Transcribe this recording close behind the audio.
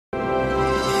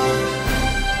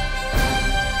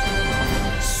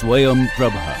Swayam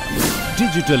Prabha.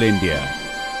 Digital India.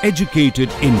 Educated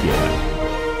India.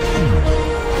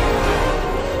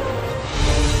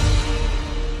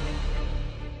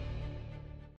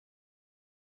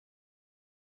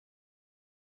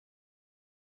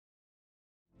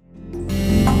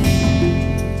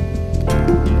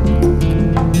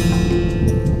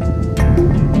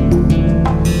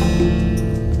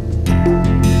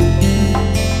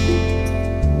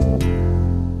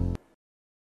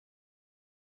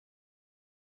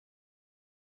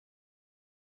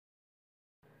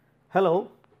 Hello,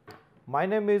 my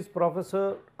name is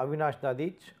Prof.Avinash.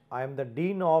 I am the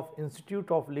Dean of Institute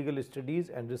of Legal Studies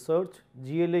and Research,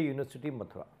 GLA University,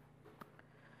 Mathura.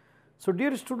 So,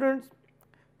 dear students,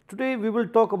 today we will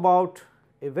talk about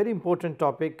a very important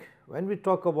topic. When we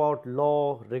talk about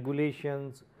law,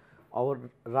 regulations, our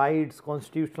rights,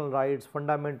 constitutional rights,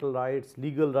 fundamental rights,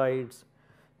 legal rights,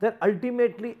 then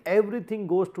ultimately everything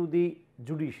goes to the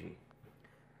judiciary,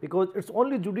 because it is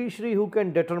only judiciary who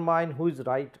can determine who is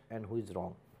right and who is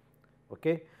wrong.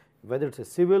 Okay? Whether it is a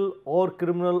civil or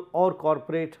criminal or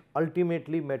corporate,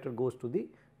 ultimately matter goes to the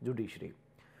judiciary.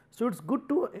 So, it is good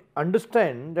to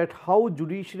understand that how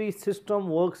judiciary system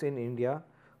works in India,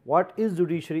 what is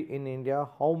judiciary in India,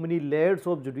 how many layers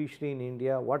of judiciary in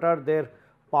India, what are their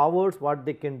powers, what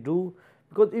they can do,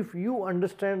 because if you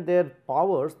understand their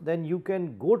powers, then you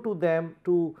can go to them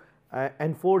to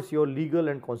enforce your legal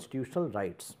and constitutional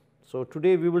rights. So,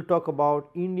 today we will talk about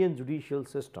Indian judicial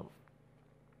system.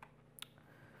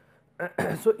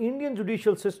 So, Indian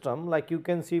judicial system, like you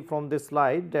can see from this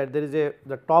slide, that there is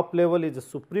the top level is the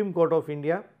Supreme Court of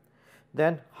India,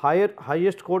 then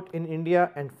highest court in India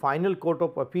and final court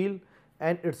of appeal,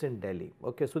 and it is in Delhi.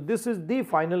 Okay. So, this is the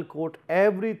final court,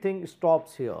 everything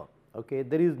stops here. Okay.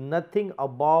 There is nothing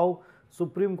above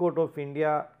Supreme Court of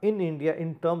India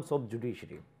in terms of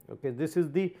judiciary. Okay, this is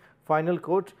the final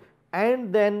court,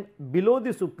 and then below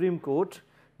the Supreme Court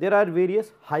there are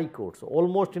various high courts.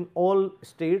 Almost in all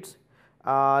states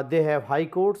they have high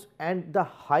courts, and the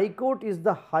high court is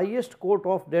the highest court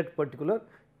of that particular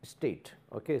state.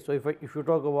 Okay, so if you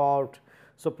talk about,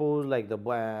 suppose like the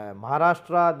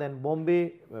Maharashtra, then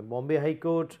Bombay High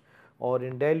Court, or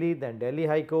in Delhi, then Delhi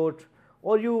High Court,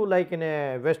 or you like in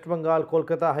a West Bengal,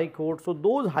 Kolkata High Court. So,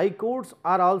 those high courts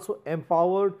are also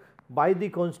empowered by the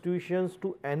constitutions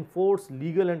to enforce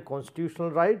legal and constitutional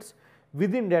rights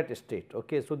within that state.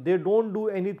 Okay. So, they do not do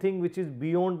anything which is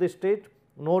beyond the state.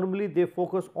 Normally they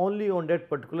focus only on that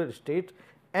particular state,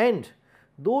 and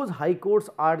those high courts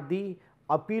are the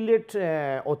appellate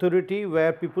authority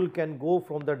where people can go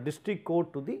from the district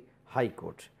court to the high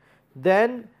court.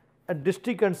 Then a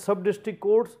district and sub-district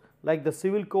courts like the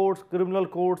civil courts, criminal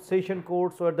courts, session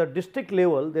courts. So, at the district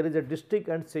level there is a district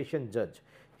and session judge.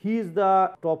 He is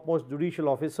the topmost judicial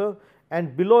officer,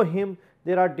 and below him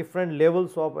there are different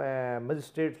levels of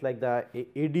magistrates like the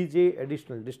ADJ,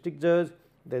 additional district judge,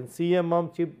 then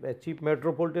CMM, chief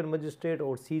metropolitan magistrate,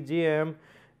 or CJM,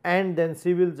 and then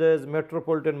civil judge,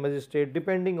 metropolitan magistrate,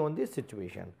 depending on the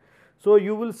situation. So,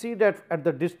 you will see that at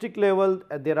the district level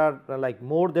there are like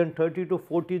more than 30 to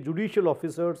 40 judicial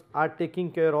officers are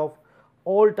taking care of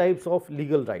all types of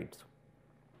legal rights.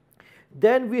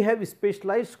 Then we have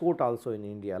specialized court also in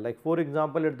India, like for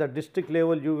example, at the district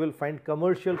level you will find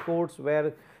commercial courts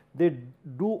where they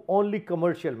do only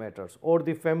commercial matters, or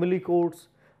the family courts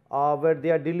where they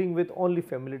are dealing with only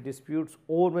family disputes,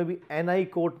 or maybe NI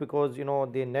court, because you know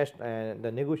the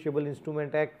Negotiable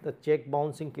Instrument Act, the check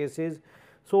bouncing cases.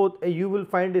 So, you will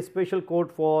find a special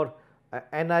court for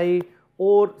NI,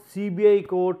 or CBI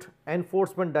court,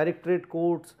 enforcement directorate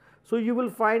courts. So, you will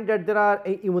find that there are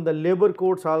even the labor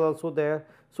courts are also there.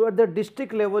 So, at the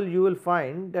district level you will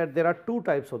find that there are two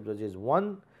types of judges.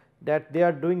 One, that they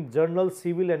are doing general,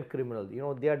 civil and criminal, you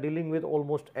know, they are dealing with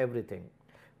almost everything.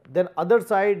 Then other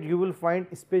side you will find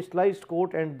specialized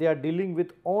court, and they are dealing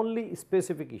with only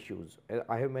specific issues.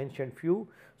 I have mentioned few.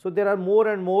 So, there are more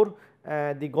and more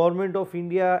the government of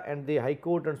India and the High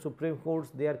Court and Supreme Courts,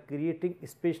 they are creating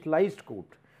specialized court,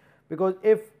 because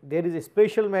if there is a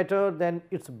special matter, then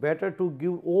it is better to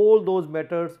give all those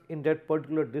matters in that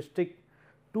particular district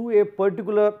to a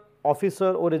particular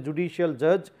officer or a judicial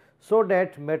judge, so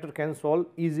that matter can solve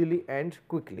easily and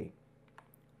quickly.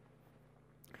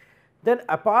 Then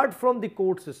apart from the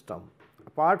court system,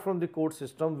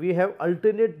 we have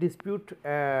alternate dispute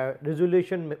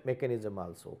resolution mechanism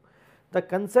also. The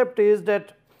concept is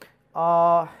that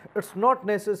it is not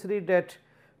necessary that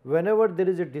whenever there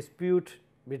is a dispute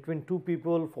between two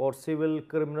people for civil,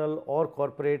 criminal or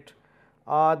corporate,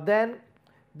 then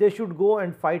they should go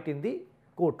and fight in the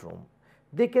courtroom.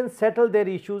 they can settle their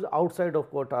issues outside of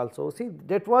court also. See,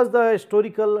 that was the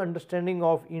historical understanding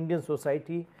of Indian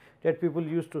society, that people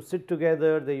used to sit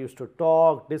together, they used to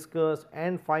talk, discuss,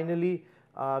 and finally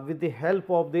with the help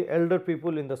of the elder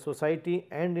people in the society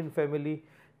and in family,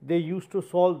 they used to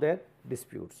solve their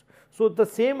disputes. So, the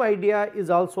same idea is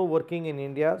also working in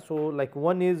India. So, like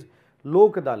one is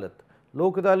Lok Adalat.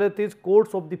 Lok Adalat is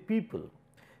courts of the people.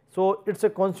 So, it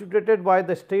is constituted by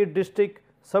the state, district,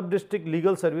 sub-district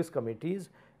legal service committees,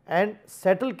 and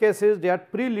settle cases they are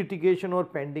pre-litigation or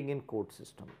pending in court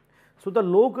system. So, the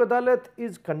Lok Adalat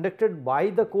is conducted by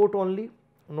the court only.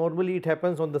 Normally, it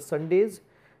happens on the Sundays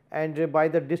and by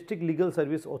the district legal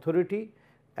service authority.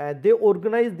 They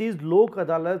organize these Lok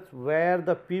Adalats where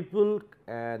the people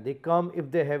they come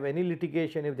if they have any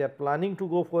litigation, if they are planning to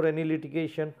go for any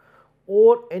litigation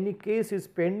or any case is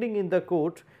pending in the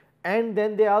court, and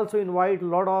then they also invite a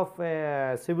lot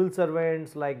of civil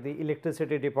servants like the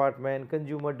electricity department,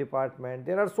 consumer department,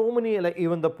 there are so many, like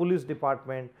even the police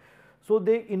department. So,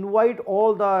 they invite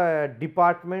all the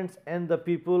departments and the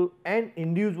people and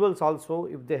individuals also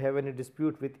if they have any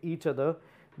dispute with each other,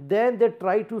 then they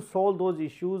try to solve those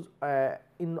issues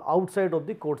in outside of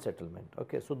the court settlement.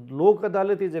 Okay. So, Lok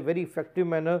Adalat is a very effective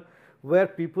manner where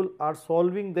people are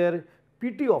solving their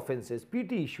PT offences,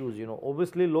 PT issues.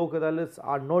 Obviously, Lok Adalats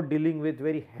are not dealing with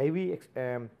very heavy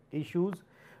issues,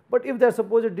 but if there is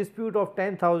suppose a dispute of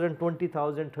 10,000,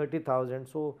 20,000, 30,000.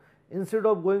 So, instead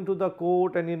of going to the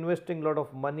court and investing a lot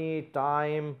of money,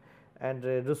 time and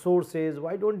resources,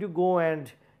 why do not you go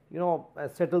and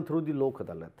settle through the Lok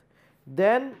Adalat.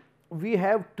 Then we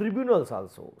have tribunals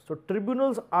also. So,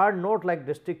 tribunals are not like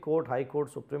district court, high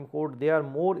court, supreme court, they are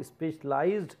more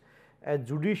specialized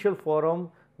judicial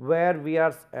forum where we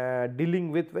are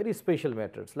dealing with very special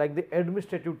matters like the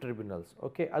administrative tribunals,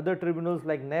 okay. Other tribunals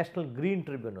like National Green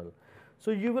Tribunal. So,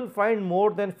 you will find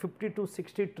more than 50 to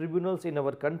 60 tribunals in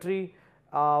our country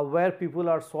where people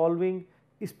are solving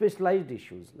specialized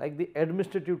issues like the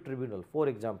administrative tribunal. For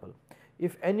example,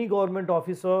 if any government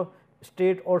officer,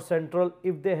 state or central,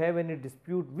 if they have any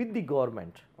dispute with the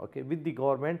government, okay, with the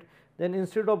government, then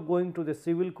instead of going to the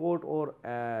civil court or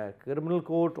criminal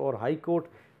court or high court,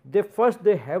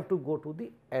 they have to go to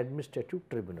the administrative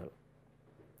tribunal.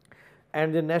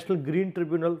 And the National Green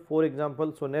Tribunal, for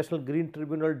example, so National Green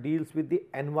Tribunal deals with the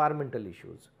environmental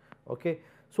issues, okay.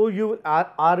 So, you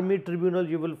army tribunal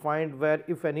you will find where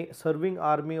if any serving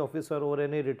army officer or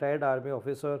any retired army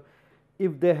officer,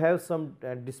 if they have some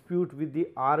dispute with the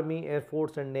army, air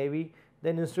force and navy,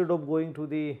 then instead of going to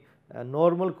the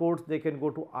normal courts, they can go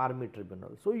to army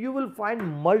tribunal. So, you will find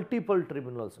multiple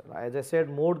tribunals, as I said,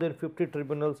 more than 50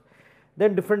 tribunals.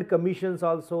 Then different commissions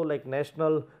also like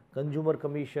National Consumer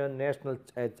Commission, National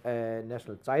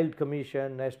Child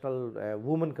Commission, National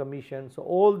Women Commission. So,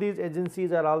 all these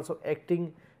agencies are also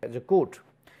acting as a court,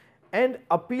 and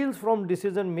appeals from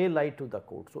decision may lie to the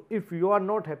court. So, if you are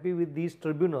not happy with these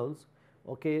tribunals,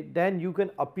 okay, then you can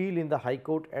appeal in the High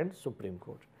Court and Supreme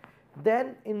Court.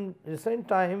 Then in recent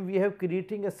time we have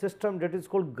creating a system that is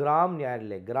called Gram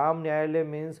Nyayalaya. Gram Nyayalaya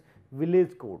means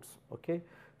village courts, okay.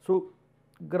 So,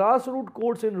 grassroots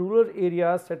courts in rural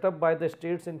areas set up by the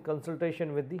states in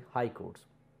consultation with the high courts,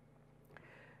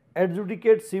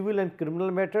 adjudicate civil and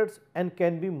criminal matters and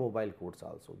can be mobile courts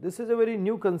also. This is a very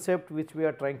new concept which we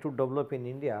are trying to develop in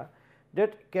India,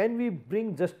 that can we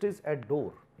bring justice at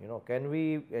door, can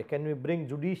we bring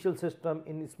judicial system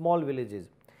in small villages.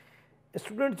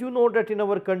 Students, that in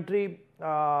our country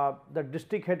the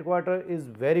district headquarter is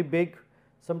very big.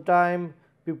 Sometimes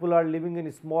people are living in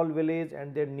a small village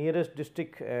and their nearest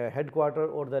district headquarter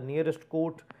or the nearest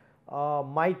court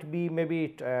might be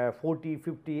maybe 40,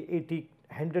 50, 80,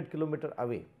 100 kilometer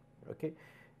away, okay.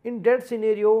 In that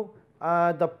scenario,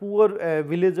 the poor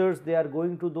villagers, they are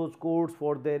going to those courts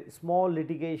for their small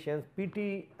litigations,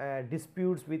 petty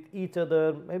disputes with each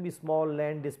other, maybe small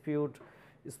land dispute,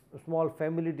 small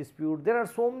family dispute. There are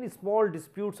so many small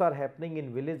disputes are happening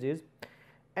in villages,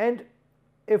 and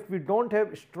if we do not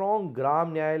have strong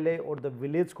Gram Nyayalaya or the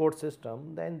village court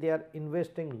system, then they are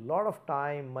investing lot of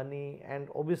time, money, and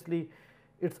obviously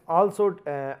it is also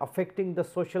affecting the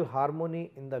social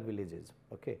harmony in the villages,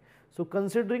 okay. So,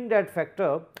 considering that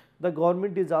factor, the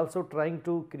government is also trying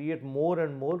to create more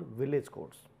and more village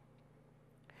courts.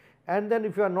 And then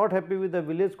if you are not happy with the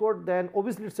village court, then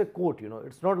obviously it is a court, it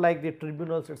is not like the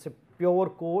tribunals, it is a pure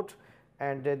court,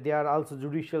 and they are also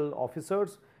judicial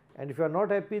officers, and if you are not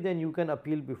happy, then you can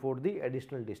appeal before the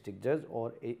additional district judge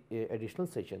or a additional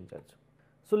session judge.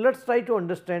 So, let us try to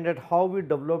understand that how we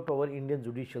developed our Indian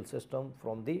judicial system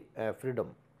from the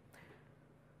freedom.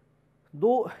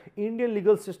 Though Indian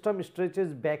legal system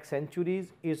stretches back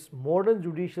centuries, its modern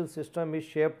judicial system is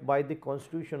shaped by the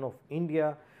Constitution of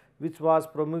India, which was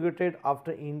promulgated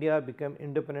after India became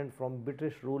independent from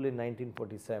British rule in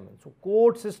 1947. So,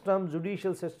 court system,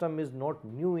 judicial system is not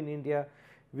new in India.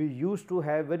 We used to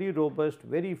have very robust,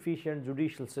 very efficient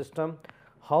judicial system.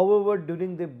 However,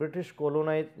 during the British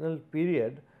colonial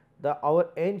period, our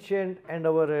ancient and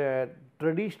our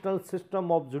traditional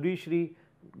system of judiciary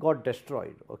got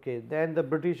destroyed. Okay, then the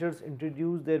Britishers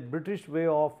introduced their British way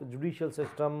of judicial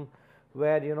system,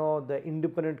 where the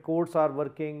independent courts are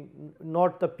working,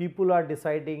 not the people are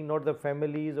deciding, not the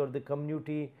families or the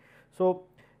community. So,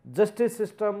 justice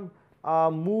system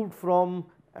moved from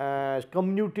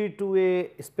community to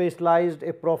a specialized,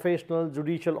 a professional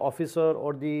judicial officer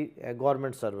or the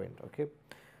government servant. Okay.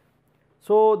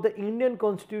 So, the Indian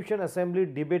Constitution Assembly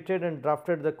debated and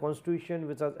drafted the Constitution,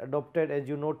 which was adopted, as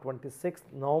you know, 26th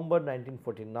November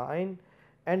 1949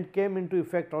 and came into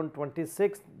effect on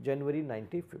 26th January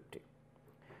 1950.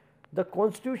 The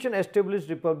Constitution established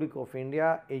Republic of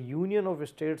India, a union of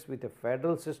states with a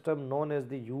federal system known as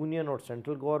the union or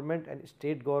central government, and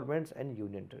state governments and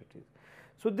union territories.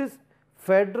 So, this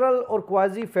federal or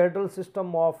quasi-federal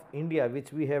system of India,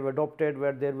 which we have adopted,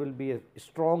 where there will be a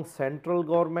strong central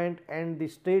government and the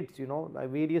states,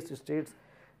 various states,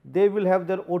 they will have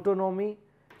their autonomy.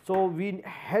 So, we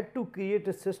had to create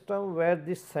a system where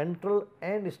the central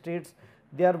and states,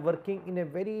 they are working in a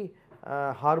very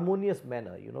harmonious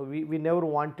manner. We never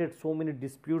wanted so many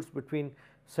disputes between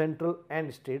central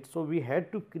and states. So, we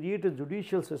had to create a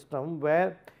judicial system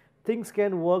where things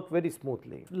can work very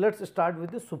smoothly. Let us start with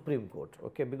the Supreme Court,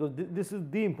 okay, because this is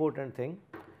the important thing.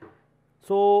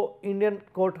 So, Indian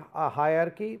court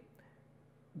hierarchy,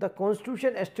 the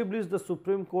Constitution established the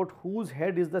Supreme Court, whose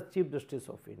head is the Chief Justice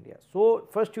of India. So,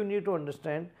 first you need to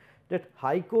understand that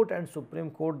High Court and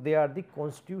Supreme Court, they are the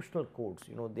constitutional courts,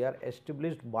 they are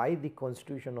established by the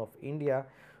Constitution of India.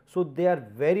 So, they are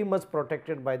very much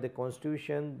protected by the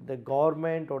Constitution. The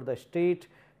government or the state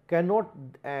cannot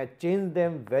change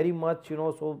them very much,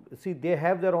 so see, they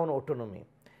have their own autonomy.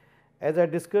 As I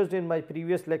discussed in my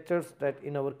previous lectures, that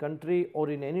in our country or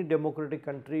in any democratic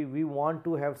country, we want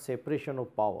to have separation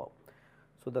of power.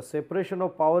 So, the separation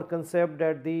of power concept,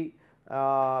 that the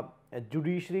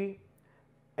judiciary,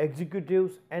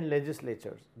 executives and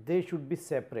legislatures, they should be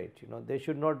separate, they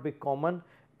should not be common,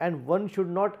 and one should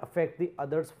not affect the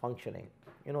others functioning.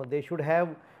 They should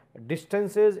have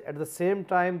distances, at the same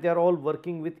time they are all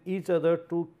working with each other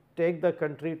to take the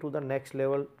country to the next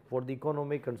level for the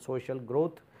economic and social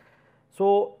growth.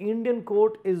 So, Indian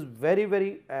court is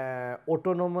very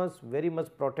autonomous, very much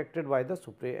protected by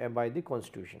the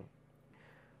Constitution.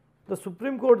 The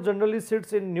Supreme Court generally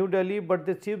sits in New Delhi, but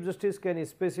the Chief Justice can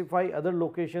specify other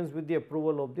locations with the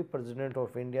approval of the President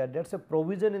of India. That is a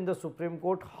provision in the Supreme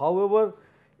Court. However,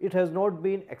 it has not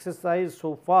been exercised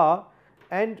so far,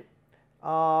 and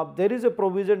there is a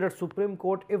provision that Supreme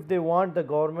Court, if they want, the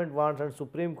government wants and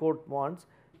Supreme Court wants,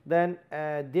 then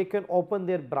they can open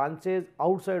their branches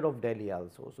outside of Delhi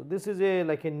also. So, this is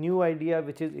like a new idea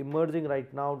which is emerging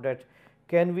right now, that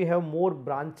can we have more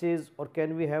branches or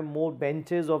can we have more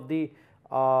benches of the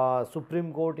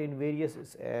Supreme Court in various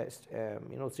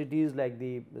cities like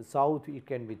the south, it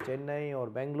can be Chennai or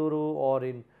Bengaluru, or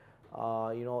in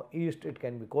east it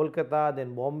can be Kolkata,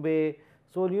 then Bombay.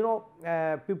 So,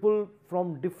 people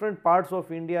from different parts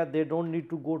of India, they do not need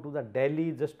to go to the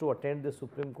Delhi just to attend the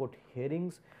Supreme Court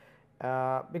hearings,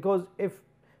 because if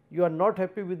you are not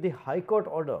happy with the High Court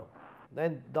order,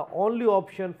 then the only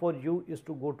option for you is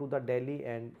to go to the Delhi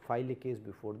and file a case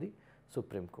before the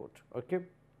Supreme Court. Okay.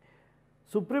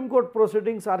 Supreme Court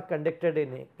proceedings are conducted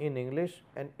in English,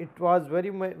 and it was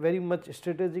very much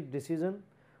strategic decision.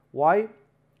 Why?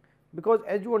 Because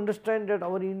as you understand that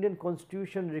our Indian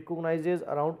Constitution recognizes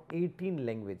around 18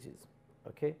 languages.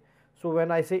 Okay. So,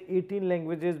 when I say 18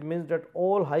 languages, means that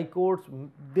all high courts,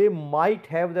 they might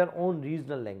have their own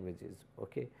regional languages.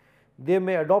 Okay. They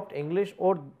may adopt English,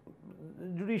 or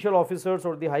judicial officers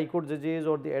or the high court judges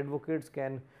or the advocates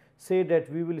can say that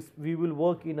we will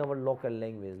work in our local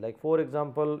language. Like for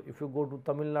example, if you go to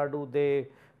Tamil Nadu, they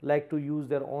like to use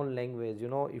their own language.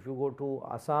 If you go to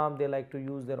Assam, they like to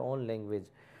use their own language.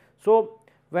 So,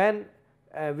 when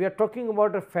we are talking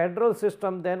about a federal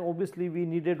system, then obviously we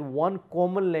needed one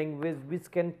common language which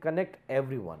can connect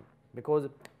everyone, because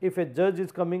if a judge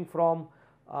is coming from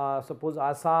suppose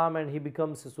Assam and he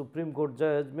becomes a Supreme Court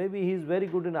judge, maybe he is very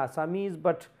good in Assamese,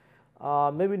 but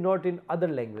maybe not in other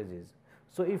languages.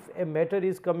 So, if a matter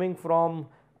is coming from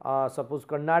suppose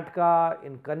Karnataka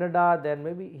in Kannada, then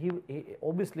maybe he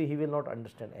obviously he will not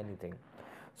understand anything.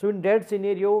 So, in that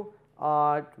scenario,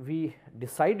 we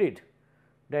decided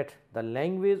that the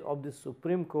language of the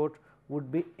Supreme Court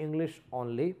would be English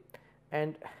only,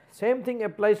 and same thing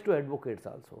applies to advocates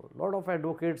also. A lot of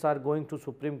advocates are going to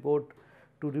Supreme Court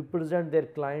to represent their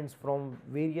clients from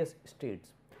various states.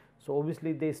 So,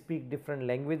 obviously, they speak different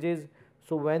languages.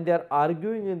 So, when they are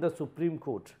arguing in the Supreme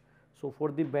Court, so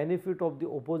for the benefit of the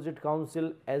opposite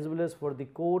counsel as well as for the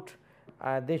court,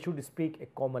 they should speak a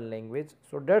common language.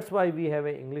 So, that is why we have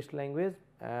a English language.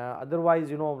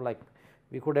 Otherwise, like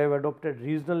we could have adopted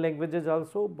regional languages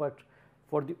also, but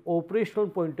for the operational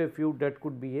point of view, that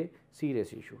could be a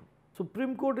serious issue.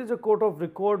 Supreme Court is a court of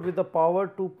record with the power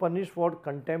to punish for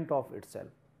contempt of itself.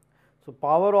 So,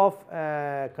 power of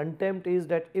contempt is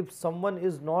that if someone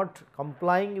is not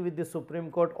complying with the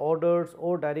Supreme Court orders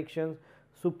or directions,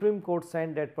 Supreme Court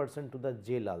send that person to the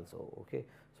jail also. Okay.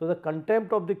 So, the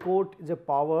contempt of the court is a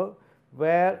power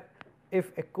where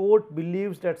if a court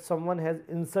believes that someone has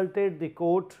insulted the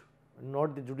court,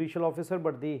 not the judicial officer,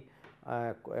 but the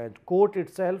court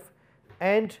itself,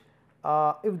 and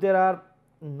if there are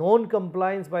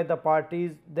non-compliance by the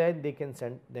parties, then they can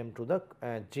send them to the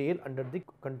jail under the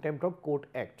Contempt of Court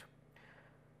Act.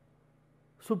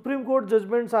 Supreme Court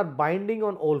judgments are binding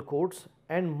on all courts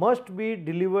and must be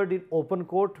delivered in open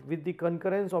court with the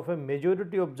concurrence of a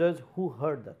majority of judges who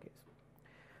heard the case.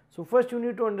 So, first you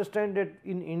need to understand that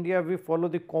in India we follow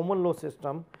the common law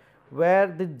system where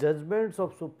the judgments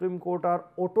of Supreme Court are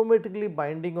automatically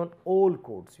binding on all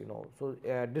courts, So,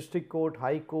 district court,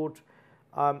 high court,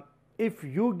 if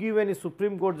you give any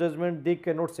Supreme Court judgment, they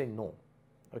cannot say no.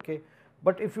 Okay.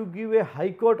 But if you give a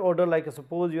High Court order, like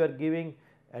suppose you are giving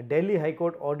a Delhi High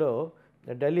Court order,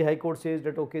 the Delhi High Court says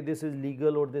that okay, this is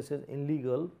legal or this is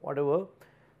illegal, whatever.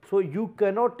 So, you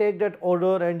cannot take that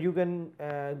order and you can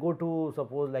go to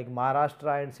suppose like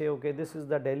Maharashtra and say okay, this is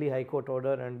the Delhi High Court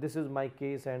order and this is my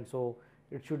case, and so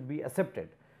it should be accepted.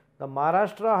 The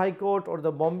Maharashtra High Court or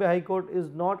the Bombay High Court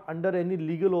is not under any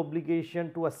legal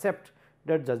obligation to accept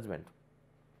that judgment.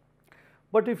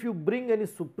 But if you bring any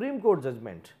Supreme Court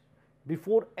judgment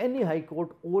before any High Court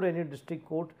or any district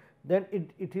court, then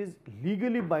it is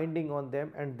legally binding on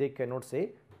them and they cannot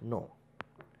say no.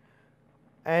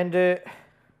 And at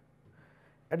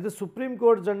the Supreme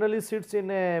Court generally sits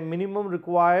in a minimum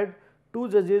required 2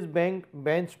 judges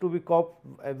bench to be coped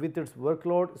with its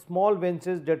workload. Small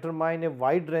benches determine a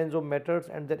wide range of matters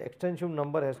and their extensive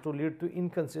number has to lead to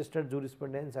inconsistent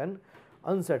jurisprudence and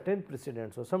uncertain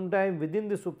precedent. So, sometime within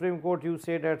the Supreme Court you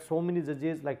say that so many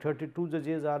judges like 32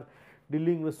 judges are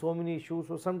dealing with so many issues.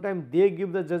 So, sometimes they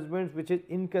give the judgments which is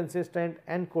inconsistent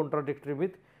and contradictory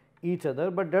with each other,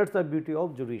 but that is the beauty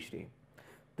of judiciary.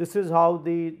 This is how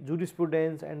the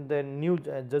jurisprudence and the new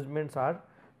judgments are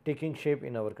taking shape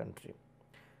in our country.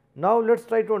 Now, let us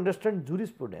try to understand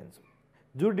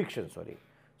jurisdiction.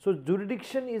 So,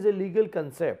 jurisdiction is a legal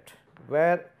concept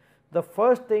where the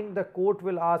first thing the court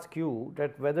will ask you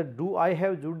that whether do I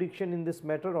have jurisdiction in this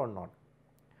matter or not.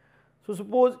 So,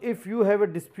 suppose if you have a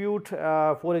dispute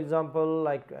for example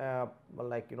like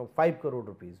 5 crore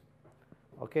rupees,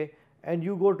 okay, and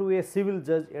you go to a civil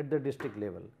judge at the district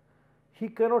level, he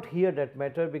cannot hear that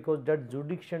matter because that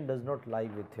jurisdiction does not lie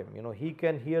with him, he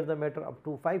can hear the matter up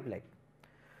to 5 lakh.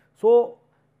 So,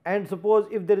 and suppose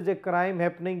if there is a crime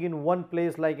happening in one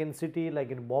place like in city like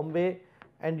in Bombay,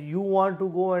 and you want to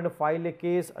go and file a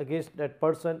case against that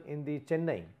person in the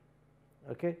Chennai,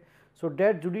 okay. So,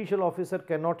 that judicial officer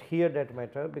cannot hear that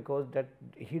matter because that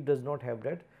he does not have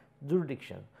that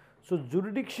jurisdiction. So,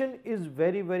 jurisdiction is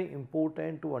very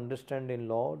important to understand in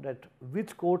law, that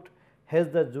which court has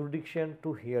the jurisdiction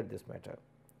to hear this matter.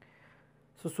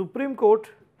 So, Supreme Court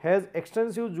has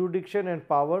extensive jurisdiction and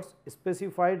powers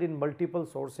specified in multiple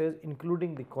sources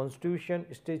including the constitution,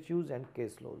 statutes and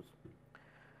case laws.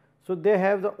 So, they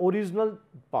have the original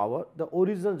power, the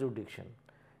original jurisdiction,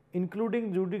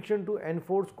 including jurisdiction to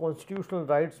enforce constitutional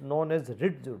rights known as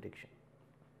writ jurisdiction.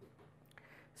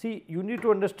 See, you need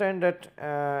to understand that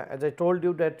as I told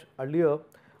you that earlier,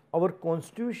 our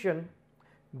constitution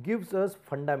gives us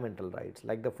fundamental rights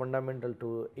like the fundamental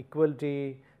to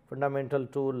equality, fundamental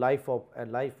to life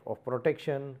of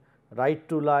protection, right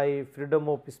to life, freedom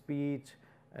of speech,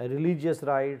 religious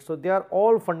rights. So, they are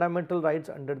all fundamental rights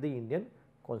under the Indian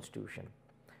Constitution.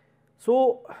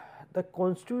 So, the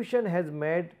Constitution has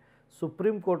made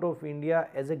Supreme Court of India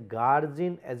as a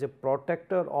guardian, as a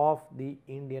protector of the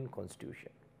Indian Constitution.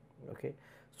 Okay.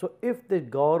 So, if the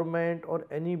government or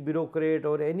any bureaucrat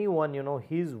or anyone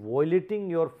he is violating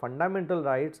your fundamental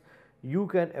rights, you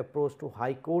can approach to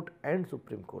High Court and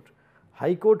Supreme Court.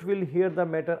 High Court will hear the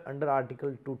matter under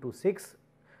Article 2 to 6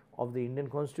 of the Indian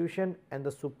Constitution, and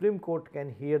the Supreme Court can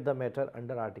hear the matter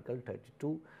under Article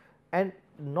 32 and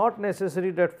not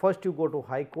necessary that first you go to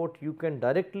High Court, you can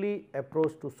directly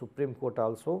approach to Supreme Court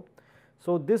also.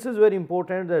 So, this is very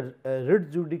important, that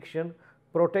writ jurisdiction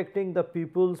protecting the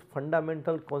people's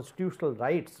fundamental constitutional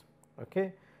rights,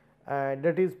 okay,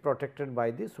 that is protected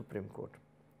by the Supreme Court.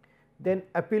 Then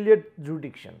appellate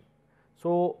jurisdiction.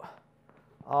 So,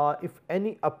 if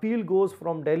any appeal goes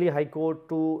from Delhi High Court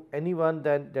to anyone,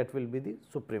 then that will be the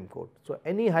Supreme Court. So,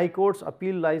 any High Court's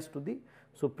appeal lies to the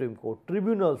Supreme Court.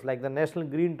 Tribunals like the National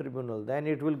Green Tribunal, then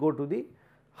it will go to the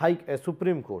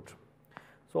Supreme Court.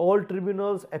 So, all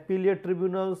tribunals, appellate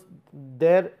tribunals,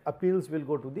 their appeals will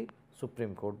go to the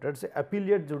Supreme Court. That is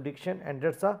appellate jurisdiction, and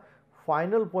that is a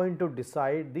final point to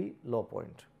decide the law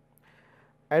point.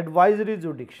 Advisory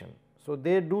jurisdiction. So,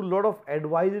 they do lot of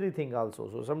advisory thing also.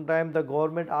 So, sometimes the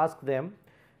government asks them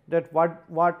that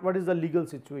what is the legal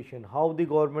situation, how the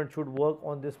government should work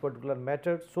on this particular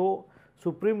matter. So,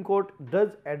 Supreme Court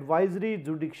does advisory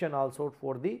jurisdiction also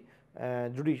for the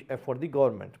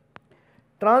government.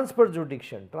 Transfer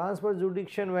jurisdiction. Transfer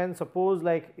jurisdiction, when suppose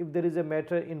like if there is a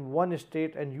matter in one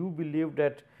state and you believe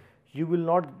that you will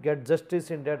not get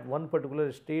justice in that one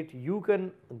particular state, you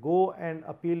can go and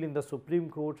appeal in the Supreme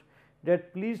Court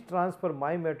that please transfer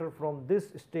my matter from this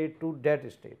state to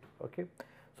that state. Okay.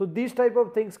 So, these type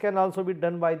of things can also be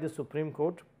done by the Supreme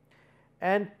Court,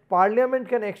 and Parliament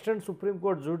can extend Supreme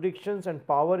Court jurisdictions and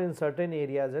power in certain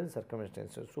areas and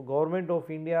circumstances. So, Government of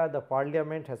India, the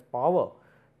Parliament has power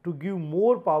to give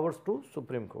more powers to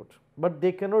Supreme Court, but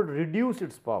they cannot reduce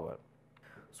its power.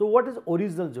 So, what is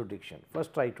original jurisdiction?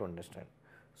 First try to understand.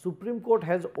 Supreme Court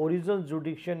has original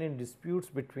jurisdiction in disputes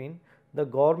between the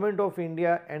Government of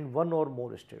India and one or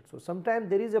more states. So, sometimes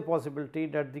there is a possibility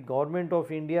that the Government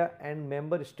of India and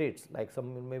member states like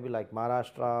some maybe like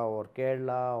Maharashtra or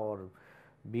Kerala or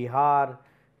Bihar,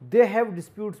 they have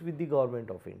disputes with the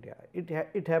Government of India.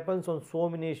 It happens on so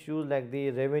many issues like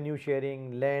the revenue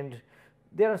sharing, land.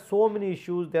 There are so many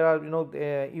issues. There are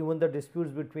even the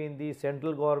disputes between the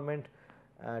central government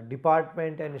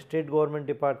department and state government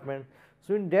department.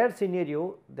 So, in that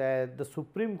scenario, the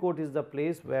Supreme Court is the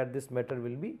place where this matter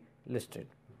will be listed.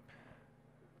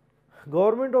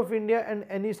 Government of India and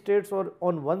any states are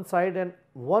on one side and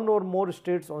one or more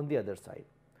states on the other side.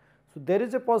 So, there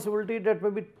is a possibility that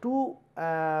maybe two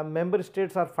member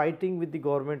states are fighting with the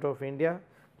Government of India.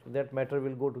 So, that matter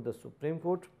will go to the Supreme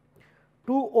Court.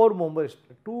 Two or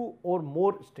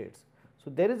more states. So,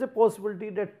 there is a possibility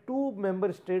that two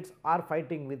member states are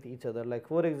fighting with each other. Like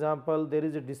for example, there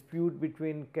is a dispute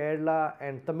between Kerala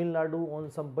and Tamil Nadu on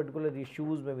some particular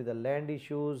issues, maybe the land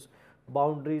issues,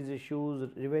 boundaries issues,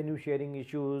 revenue sharing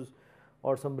issues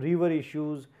or some river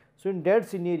issues. So, in that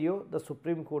scenario, the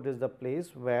Supreme Court is the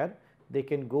place where they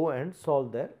can go and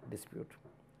solve their dispute.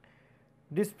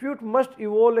 Dispute must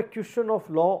involve a question of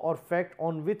law or fact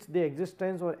on which the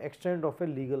existence or extent of a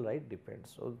legal right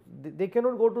depends. So, they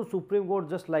cannot go to Supreme Court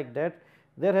just like that.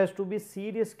 There has to be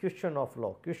serious question of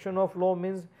law. Question of law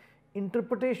means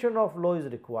interpretation of law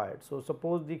is required. So,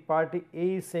 suppose the party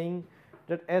A is saying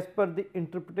that as per the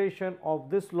interpretation of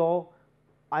this law,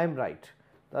 I am right.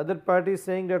 The other party is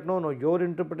saying that no, your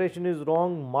interpretation is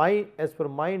wrong, as per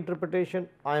my interpretation,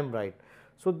 I am right.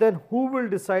 So, then who will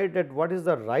decide that what is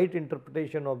the right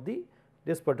interpretation of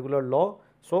this particular law?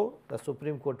 So, the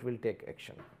Supreme Court will take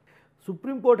action.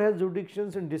 Supreme Court has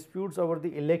jurisdictions in disputes over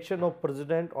the election of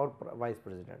president or vice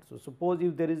president. So, suppose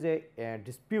if there is a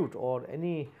dispute or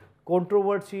any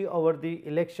controversy over the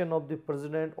election of the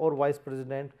president or vice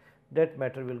president, that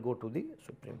matter will go to the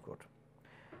Supreme Court.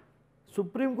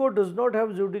 Supreme Court does not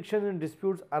have jurisdiction in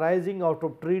disputes arising out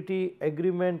of treaty,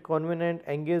 agreement, covenant,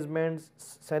 engagements,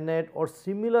 senate or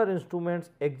similar instruments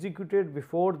executed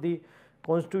before the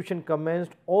constitution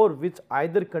commenced or which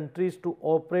either countries to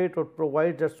operate or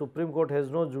provide that Supreme Court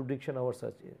has no jurisdiction over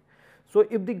such. So,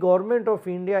 if the Government of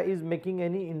India is making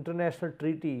any international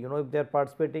treaty, if they are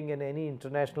participating in any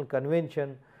international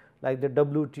convention like the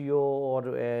WTO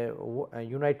or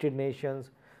United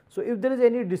Nations. So, if there is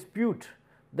any dispute,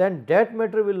 then that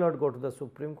matter will not go to the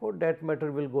Supreme Court, that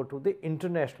matter will go to the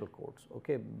international courts.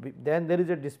 Okay. Then there is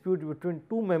a dispute between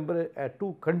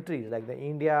two countries like the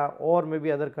India or maybe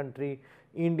other country,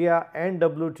 India and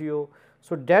WTO.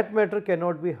 So, that matter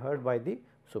cannot be heard by the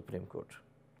Supreme Court.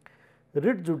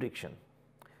 Writ jurisdiction.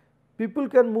 People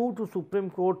can move to Supreme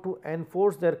Court to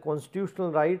enforce their constitutional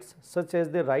rights such as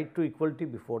the right to equality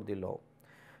before the law.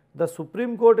 The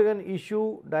Supreme Court can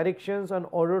issue directions and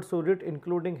orders to writ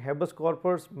including habeas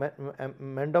corpus,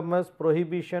 mandamus,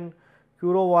 prohibition,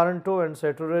 curo warranto and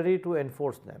certiorari to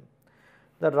enforce them.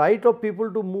 The right of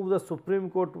people to move the Supreme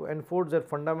Court to enforce their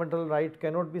fundamental right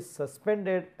cannot be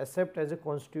suspended except as a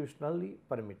constitutionally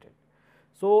permitted.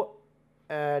 So,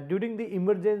 during the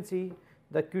emergency,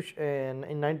 the question,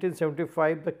 in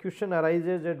 1975, the question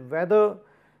arises that whether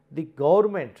the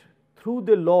government through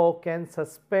the law can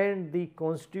suspend the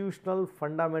constitutional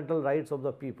fundamental rights of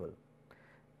the people,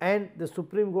 and the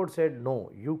Supreme Court said no,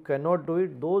 you cannot do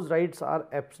it. Those rights are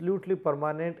absolutely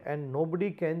permanent and nobody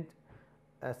can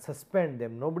suspend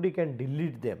them, nobody can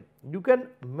delete them. You can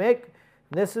make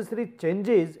necessary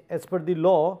changes as per the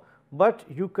law, but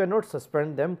you cannot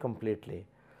suspend them completely.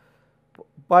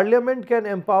 Parliament can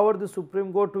empower the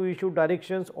Supreme Court to issue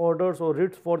directions, orders or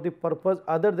writs for the purpose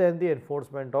other than the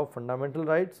enforcement of fundamental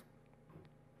rights.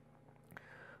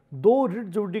 Though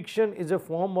writ jurisdiction is a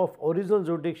form of original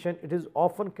jurisdiction, it is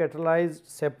often catalyzed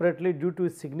separately due to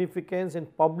its significance in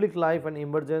public life and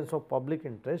emergence of public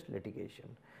interest litigation.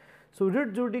 So,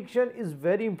 writ jurisdiction is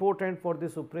very important for the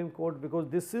Supreme Court because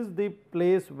this is the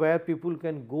place where people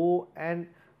can go and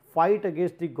fight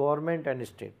against the government and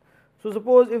state. So,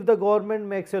 suppose if the government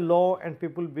makes a law and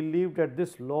people believe that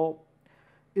this law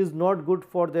is not good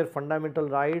for their fundamental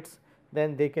rights,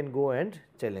 then they can go and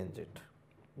challenge it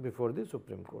before the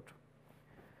Supreme Court.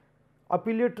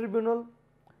 Appellate tribunal,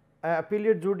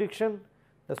 appellate jurisdiction.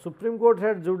 The Supreme Court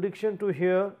had jurisdiction to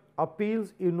hear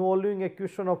appeals involving a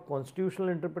question of constitutional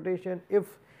interpretation. If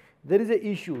there is a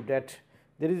issue that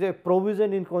there is a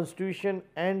provision in constitution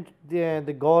and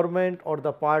the government or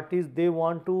the parties, they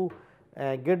want to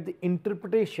get the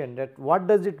interpretation that what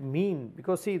does it mean,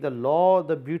 because see the law,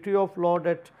 the beauty of law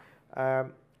that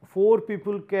four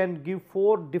people can give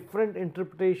four different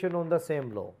interpretation on the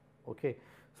same law. Okay.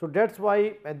 So, that is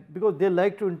why because they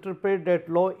like to interpret that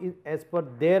law as per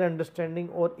their understanding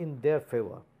or in their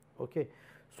favor. Okay.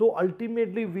 So,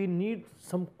 ultimately we need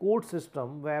some court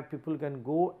system where people can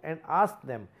go and ask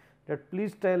them that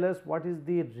please tell us what is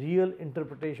the real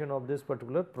interpretation of this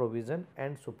particular provision,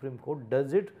 and Supreme Court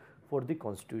does it for the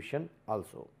constitution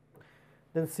also.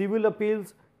 Then civil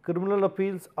appeals, criminal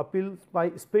appeals, appeals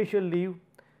by special leave.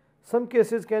 Some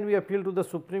cases can be appealed to the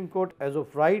Supreme Court as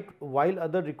of right, while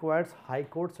other requires High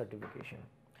Court certification.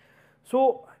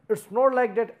 So, it is not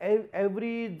like that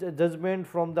every judgment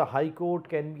from the High Court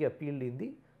can be appealed in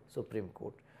the Supreme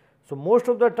Court. So, most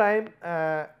of the time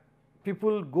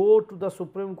people go to the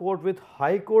Supreme Court with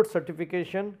High Court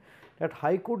certification, that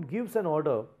High Court gives an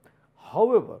order.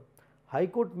 However, High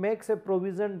Court makes a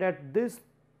provision that this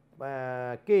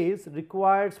case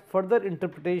requires further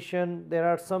interpretation. There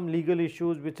are some legal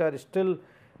issues which are still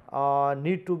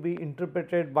need to be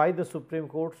interpreted by the Supreme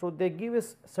Court. So, they give a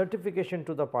certification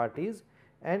to the parties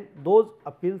and those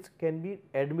appeals can be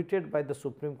admitted by the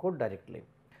Supreme Court directly.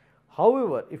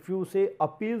 However, if you say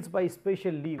appeals by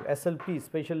special leave, SLP,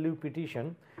 special leave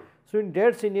petition, so in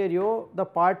that scenario the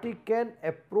party can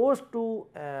approach to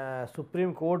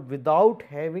Supreme Court without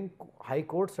having High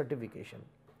Court certification.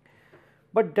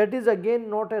 But that is again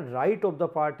not a right of the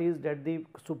parties that the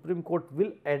Supreme Court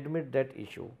will admit that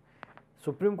issue.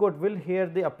 Supreme Court will hear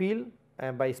the appeal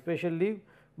by special leave,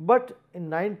 but in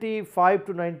 95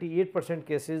 to 98%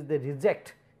 cases they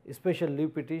reject special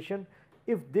leave petition.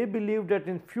 If they believe that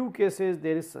in few cases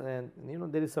there is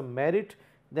there is some merit,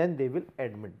 then they will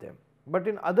admit them. But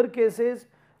in other cases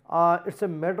it is a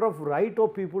matter of right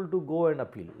of people to go and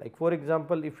appeal. Like for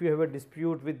example, if you have a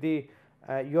dispute with the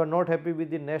you are not happy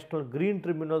with the National Green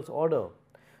Tribunal's order,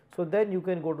 so then you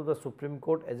can go to the Supreme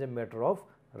Court as a matter of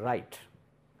right.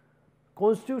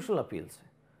 Constitutional appeals.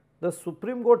 The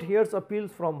Supreme Court hears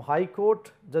appeals from High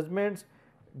Court judgments,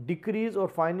 decrees or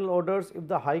final orders if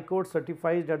the High Court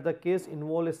certifies that the case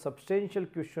involves a substantial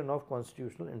question of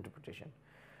constitutional interpretation.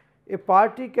 A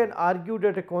party can argue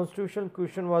that a constitutional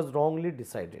question was wrongly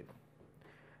decided.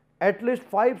 At least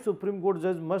 5 Supreme Court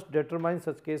judges must determine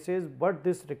such cases, but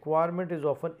this requirement is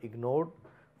often ignored.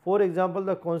 For example,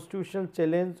 the constitutional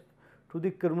challenge to the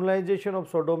criminalization of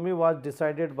sodomy was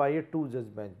decided by a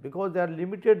 2-judge bench, because there are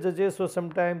limited judges, so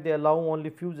sometimes they allow only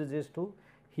few judges to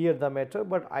hear the matter,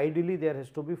 but ideally there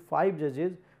has to be 5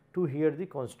 judges to hear the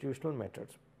constitutional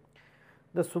matters.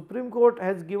 The Supreme Court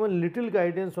has given little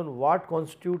guidance on what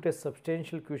constitutes a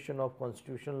substantial question of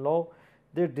constitutional law.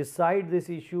 They decide this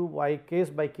issue by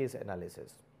case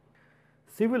analysis.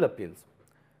 Civil appeals.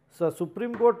 So,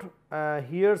 Supreme Court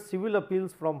hears civil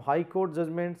appeals from High Court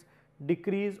judgments,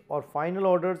 decrees or final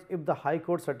orders if the High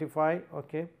Court certify.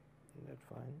 Okay, that's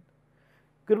fine.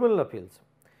 Criminal appeals.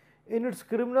 In its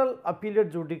criminal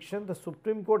appellate jurisdiction, the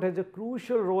Supreme Court has a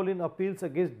crucial role in appeals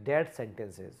against death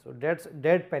sentences. So, that's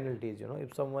death penalties,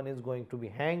 if someone is going to be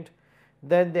hanged,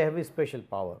 then they have a special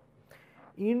power.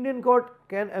 Indian court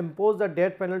can impose the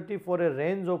death penalty for a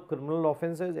range of criminal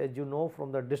offences, as you know,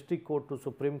 from the district court to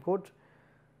Supreme Court.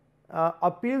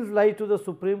 Appeals lie to the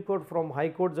Supreme Court from High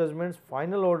Court judgments,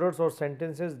 final orders or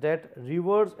sentences that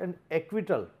reverse an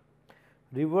acquittal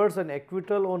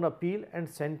on appeal and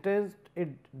sentenced a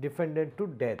defendant to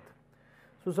death.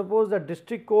 So, suppose the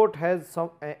district court has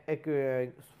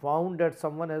found that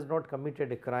someone has not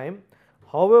committed a crime.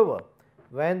 However,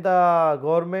 when the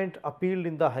government appealed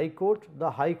in the High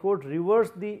Court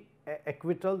reversed the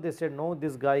acquittal. They said no,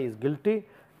 this guy is guilty,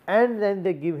 and then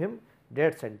they give him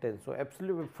death sentence. So,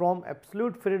 from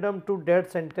absolute freedom to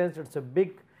death sentence, it is a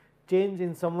big change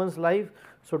in someone's life.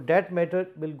 So, that matter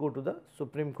will go to the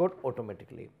Supreme Court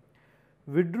automatically.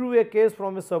 Withdrew a case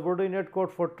from a subordinate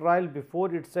court for trial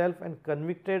before itself and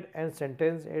convicted and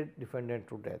sentenced a defendant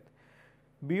to death.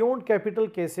 Beyond capital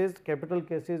cases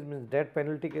means death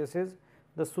penalty cases,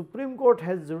 the Supreme Court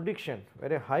has jurisdiction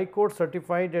where a High Court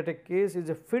certified that a case is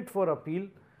a fit for appeal.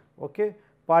 Okay.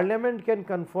 Parliament can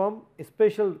confirm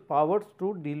special powers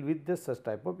to deal with such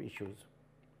type of issues.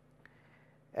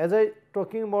 As I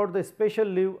talking about the special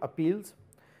leave appeals,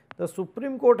 the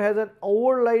Supreme Court has an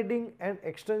overriding and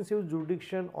extensive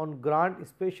jurisdiction on grant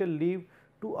special leave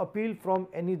to appeal from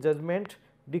any judgment,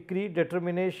 decree,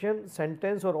 determination,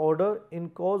 sentence or order in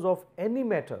cause of any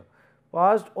matter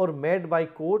passed or made by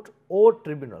court or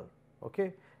tribunal,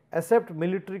 okay, except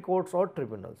military courts or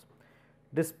tribunals.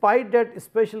 Despite that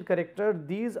special character,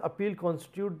 these appeals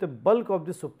constitute the bulk of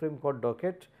the Supreme Court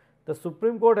docket. The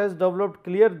Supreme Court has developed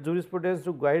clear jurisprudence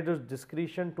to guide its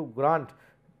discretion to grant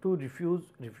to refuse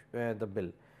the bill.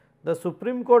 The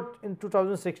Supreme Court in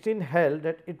 2016 held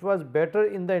that it was better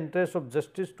in the interest of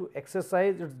justice to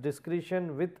exercise its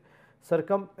discretion with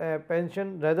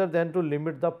circumspection rather than to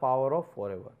limit the power of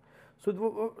forever.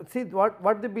 So, see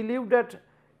what they believe, that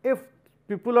if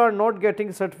people are not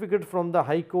getting certificate from the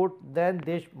High Court, then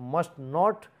they must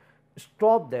not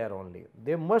stop there only.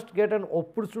 They must get an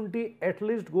opportunity, at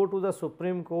least go to the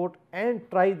Supreme Court and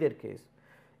try their case.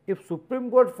 If Supreme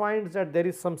Court finds that there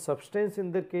is some substance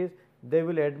in their case, they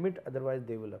will admit, otherwise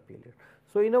they will appeal it.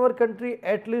 So, in our country,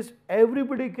 at least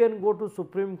everybody can go to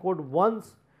Supreme Court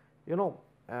once,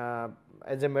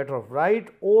 as a matter of right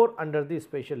or under the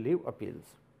special leave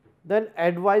appeals. Then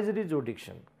advisory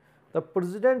jurisdiction. The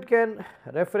President can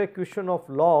refer a question of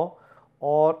law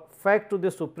or fact to the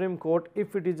Supreme Court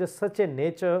if it is such a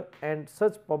nature and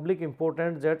such public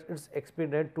importance that it is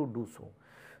expedient to do so.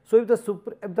 So,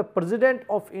 if the President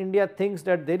of India thinks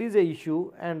that there is a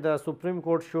issue and the Supreme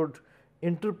Court should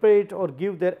interpret or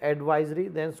give their advisory,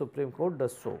 then Supreme Court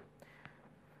does so.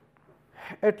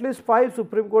 At least 5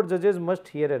 Supreme Court judges must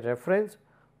hear a reference.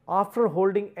 After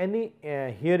holding any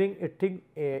hearing,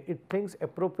 it thinks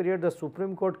appropriate, the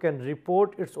Supreme Court can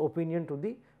report its opinion to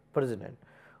the President.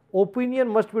 Opinion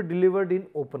must be delivered in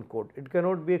open court. It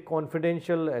cannot be a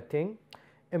confidential thing.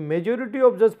 A majority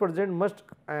of judges present must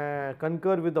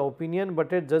concur with the opinion,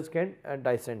 but a judge can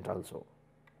dissent also.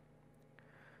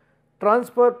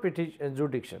 Transfer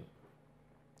jurisdiction.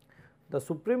 The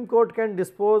Supreme Court can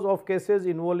dispose of cases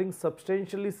involving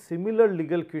substantially similar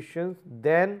legal questions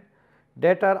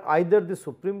that are either the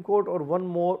Supreme Court or one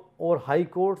more or High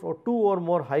Courts or 2 or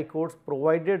more High Courts,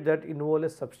 provided that involve a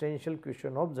substantial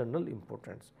question of general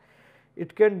importance.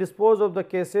 It can dispose of the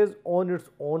cases on its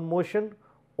own motion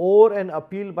or an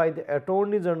appeal by the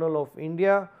Attorney General of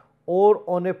India or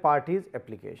on a party's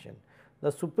application.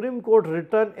 The Supreme Court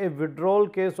return a withdrawal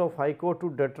case of High Court to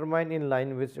determine in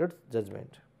line with its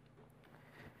judgment.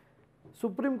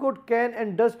 Supreme Court can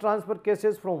and does transfer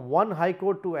cases from one High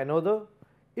Court to another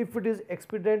if it is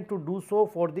expedient to do so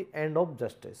for the end of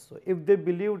justice. So, if they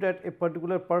believe that a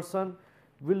particular person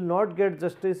will not get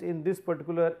justice in this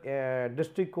particular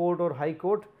district court or High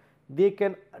Court, they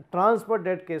can transfer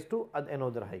that case to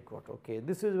another High Court. Okay.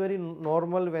 This is very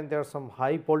normal when there are some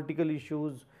high political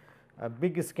issues,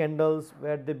 big scandals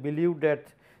where they believe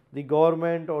that the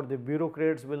government or the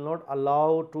bureaucrats will not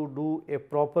allow to do a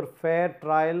proper fair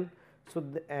trial. So,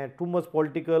 too much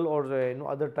political or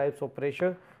other types of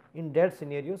pressure. In that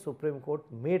scenario, Supreme Court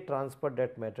may transfer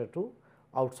that matter to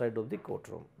outside of the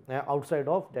courtroom, outside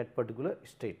of that particular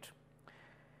state.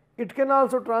 It can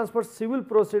also transfer civil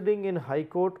proceeding in High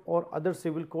Court or other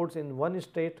civil courts in one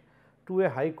state to a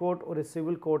High Court or a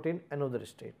civil court in another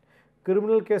state.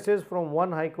 Criminal cases from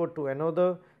one High Court to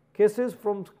another, cases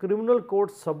from criminal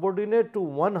court subordinate to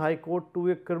one High Court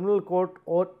to a criminal court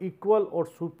or equal or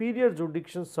superior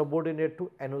jurisdiction subordinate to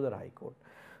another High Court.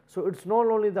 So, it is not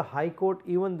only the High Court,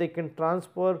 even they can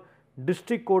transfer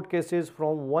district court cases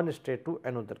from one state to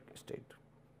another state.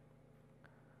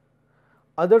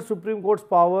 Other Supreme Court's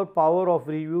power of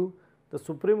review. The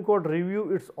Supreme Court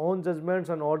review its own judgments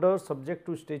and orders subject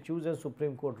to statutes and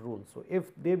Supreme Court rules. So,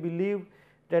 if they believe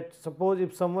that suppose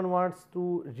if someone wants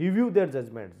to review their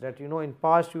judgments, that in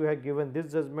past you have given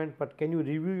this judgment, but can you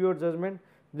review your judgment,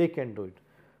 they can do it.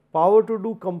 Power to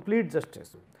do complete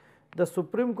justice. The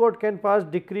Supreme Court can pass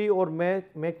decree or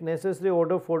make necessary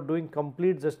order for doing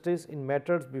complete justice in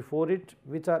matters before it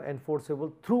which are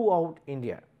enforceable throughout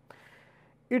India.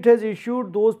 It has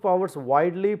issued those powers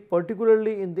widely,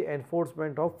 particularly in the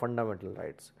enforcement of fundamental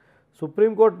rights.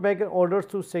 Supreme Court make orders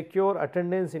to secure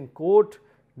attendance in court,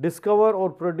 discover or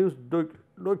produce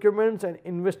documents, and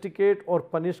investigate or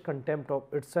punish contempt of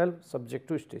itself subject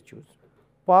to statutes.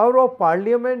 Power of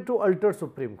Parliament to alter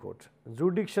Supreme Court,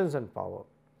 jurisdictions and power.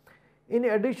 In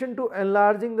addition to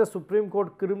enlarging the Supreme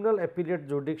Court criminal appellate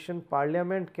jurisdiction,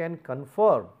 Parliament can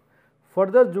confer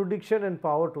further jurisdiction and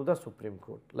power to the Supreme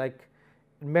Court, like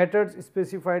matters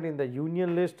specified in the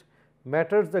Union list,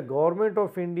 matters the Government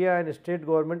of India and state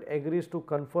government agrees to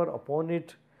confer upon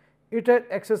it. It has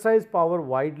exercised power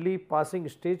widely, passing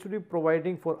statute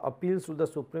providing for appeals to the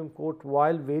Supreme Court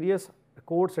while various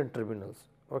courts and tribunals.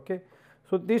 Okay.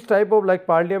 So, this type of like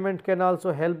Parliament can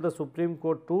also help the Supreme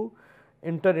Court to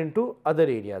enter into other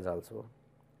areas also.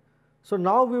 So,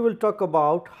 now we will talk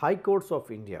about High Courts of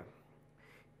India.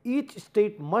 Each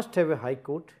state must have a High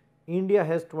Court. India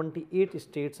has 28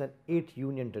 states and 8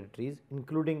 union territories,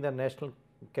 including the National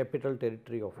Capital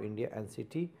Territory of India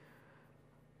NCT.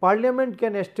 Parliament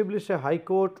can establish a High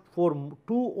Court for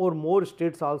 2 or more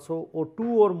states also, or 2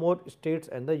 or more states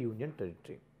and the union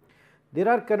territory. There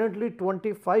are currently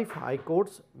 25 High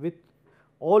Courts with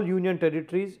all union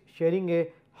territories sharing a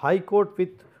High Court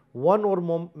with 1 or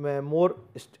more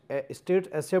states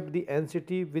except the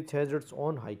NCT, which has its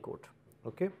own High Court.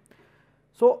 Okay.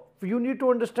 So, you need to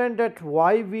understand that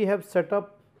why we have set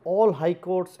up all High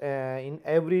Courts in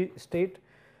every state,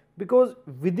 because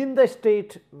within the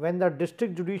state when the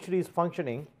district judiciary is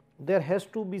functioning, there has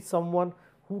to be someone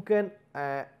who can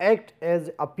act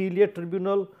as appellate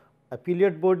tribunal,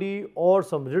 appellate body or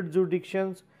some writ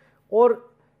jurisdictions, or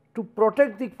to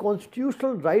protect the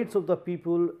constitutional rights of the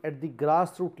people at the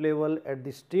grassroots level, at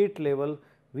the state level,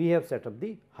 we have set up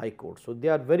the High Court. So, they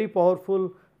are very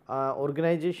powerful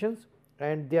organizations,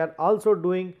 and they are also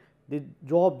doing the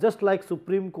job just like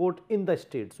Supreme Court in the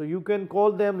state. So, you can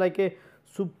call them like a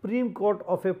Supreme Court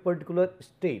of a particular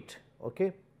state.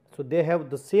 Okay. So, they have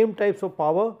the same types of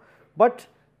power, but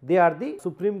they are the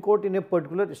Supreme Court in a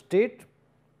particular state.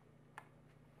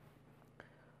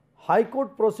 High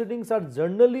Court proceedings are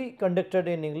generally conducted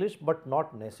in English, but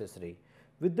not necessary.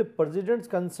 With the President's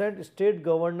consent, state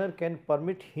governor can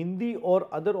permit Hindi or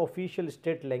other official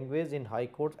state language in High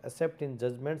Courts except in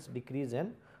judgments, decrees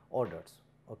and orders.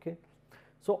 Okay.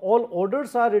 So, all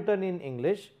orders are written in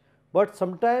English, but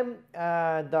sometime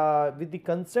with the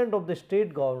consent of the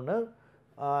state governor,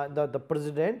 the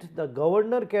President, the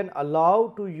governor can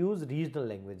allow to use regional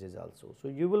languages also. So,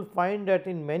 you will find that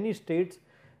in many states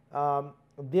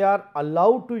they are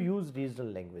allowed to use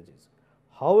regional languages.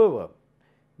 However,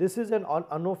 this is an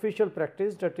unofficial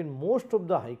practice that in most of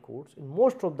the High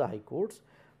Courts,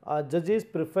 judges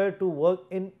prefer to work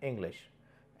in English,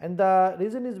 and the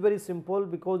reason is very simple,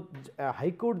 because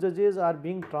High Court judges are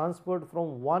being transferred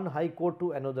from one High Court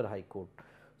to another High Court.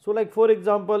 So, like for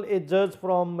example, a judge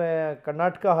from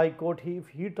Karnataka High Court, if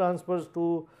he transfers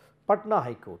to Patna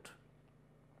High Court,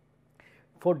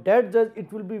 for that judge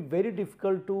it will be very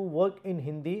difficult to work in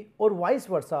Hindi, or vice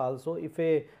versa also. If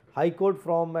a High Court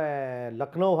from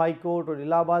Lucknow High Court or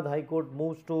Allahabad High Court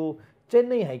moves to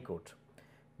Chennai High Court,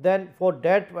 then for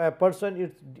that person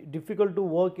it is difficult to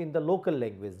work in the local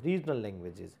language, regional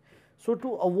languages. So,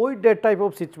 to avoid that type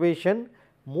of situation,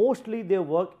 mostly they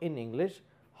work in English.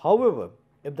 However,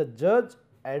 if the judge,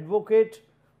 advocate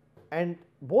and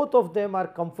both of them are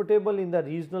comfortable in the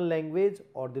regional language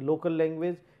or the local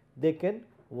language, they can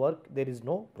work, there is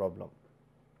no problem.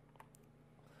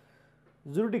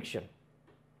 Jurisdiction.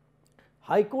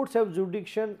 High Courts have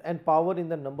jurisdiction and power in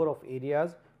the number of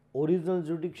areas: original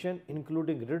jurisdiction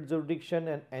including writ jurisdiction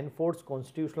and enforce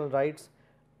constitutional rights,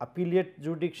 appellate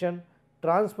jurisdiction,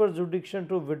 transfer jurisdiction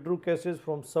to withdraw cases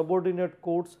from subordinate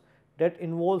courts that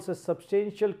involves a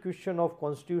substantial question of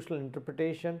constitutional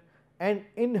interpretation, and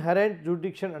inherent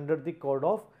jurisdiction under the Code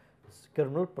of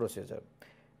Criminal Procedure.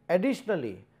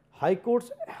 Additionally, High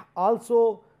Courts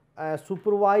also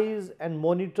supervise and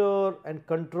monitor and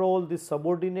control the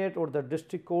subordinate or the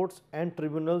district courts and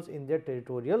tribunals in their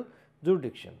territorial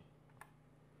jurisdiction.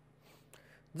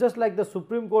 Just like the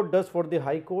Supreme Court does for the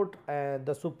High Court,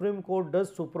 the Supreme Court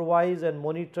does supervise and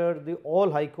monitor the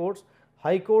all High Courts.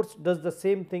 High Courts does the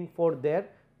same thing for their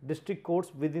district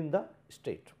courts within the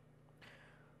state.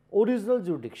 Original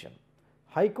jurisdiction.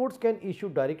 High courts can issue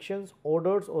directions,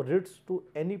 orders or writs to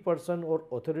any person or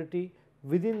authority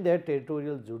within their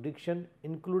territorial jurisdiction,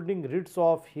 including writs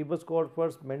of habeas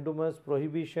corpus, mandamus,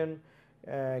 prohibition,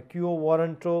 quo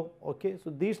warranto. Okay. So,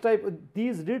 these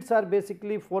writs are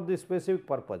basically for the specific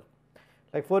purpose.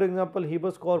 Like for example,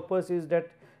 habeas corpus is that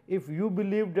if you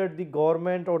believe that the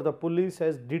government or the police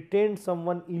has detained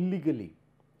someone illegally,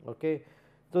 okay,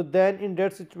 so then in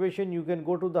that situation you can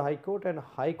go to the High Court, and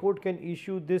High Court can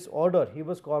issue this order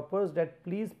habeas corpus that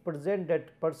please present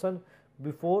that person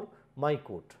before my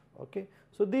court. Okay.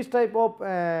 So, these type of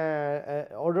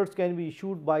orders can be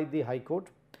issued by the High Court.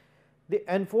 The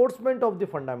enforcement of the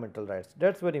fundamental rights,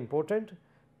 that is very important.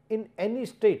 In any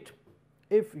state,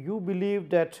 if you believe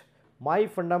that my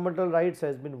fundamental rights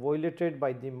has been violated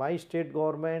by my state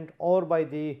government or by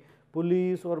the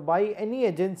police or by any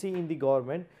agency in the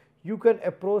government, you can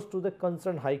approach to the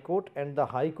concerned High Court and the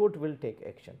High Court will take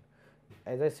action.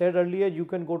 As I said earlier, you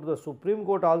can go to the Supreme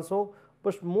Court also,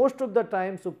 but most of the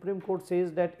time Supreme Court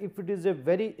says that if it is a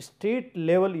very state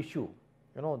level issue,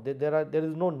 there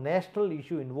is no national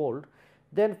issue involved,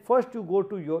 then first you go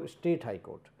to your state High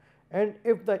Court. And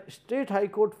if the state High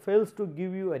Court fails to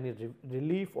give you any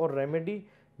relief or remedy,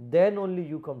 then only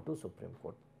you come to Supreme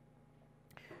Court.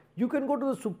 You can go to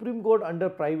the Supreme Court under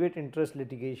private interest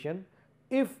litigation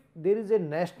if there is a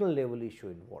national level issue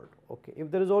involved. Okay.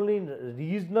 If there is only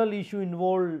regional issue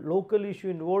involved, local issue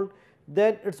involved,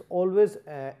 then it is always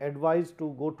advised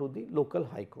to go to the local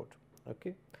High Court.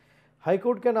 Okay. High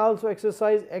Court can also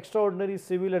exercise extraordinary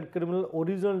civil and criminal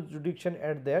original jurisdiction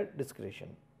at their discretion.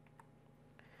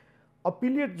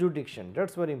 Appellate jurisdiction, that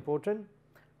is very important.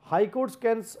 High courts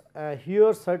can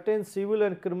hear certain civil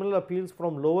and criminal appeals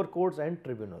from lower courts and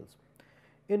tribunals.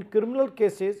 In criminal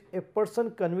cases, a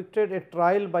person convicted at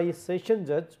trial by a session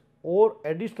judge or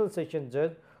additional session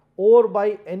judge or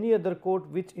by any other court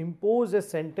which impose a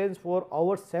sentence for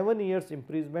over 7 years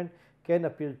imprisonment can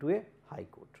appeal to a High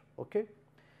Court. Okay.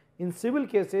 In civil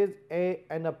cases,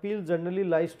 an appeal generally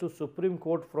lies to Supreme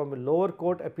Court from a lower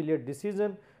court appellate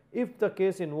decision if the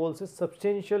case involves a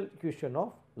substantial question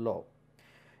of law.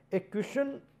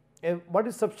 What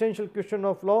is substantial question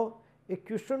of law? A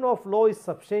question of law is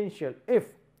substantial if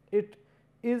it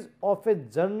is of a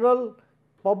general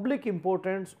public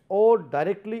importance or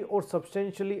directly or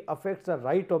substantially affects the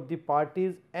right of the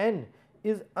parties and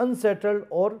is unsettled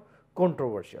or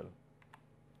controversial.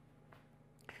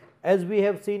 As we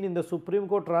have seen in the Supreme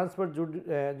Court transfer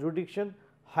jurisdiction,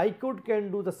 High Court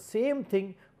can do the same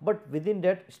thing, but within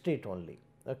that state only.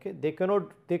 Okay. They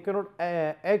cannot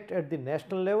act at the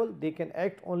national level, they can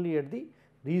act only at the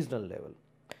regional level.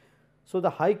 So, the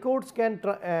High Courts can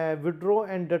withdraw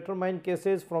and determine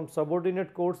cases from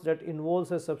subordinate courts that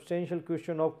involves a substantial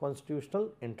question of constitutional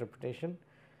interpretation.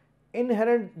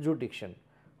 Inherent jurisdiction.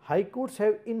 High Courts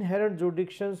have inherent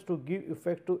jurisdictions to give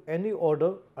effect to any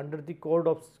order under the Code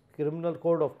of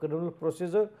Criminal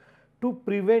Procedure to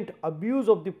prevent abuse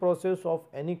of the process of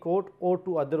any court or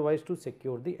to otherwise to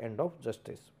secure the end of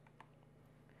justice.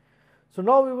 So,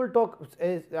 now we will talk,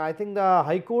 I think the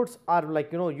High Courts are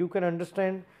like, you can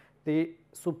understand the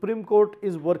Supreme Court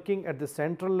is working at the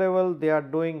central level, they are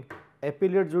doing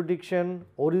appellate jurisdiction,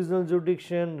 original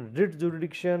jurisdiction, writ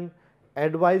jurisdiction,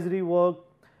 advisory work,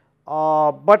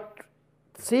 but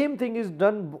same thing is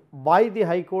done by the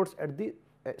High Courts at the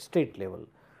state level.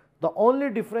 The only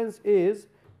difference is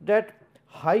that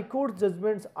High Court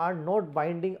judgments are not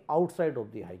binding outside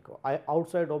of the High Court,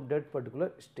 outside of that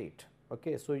particular state.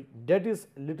 Okay. So, that is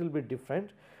little bit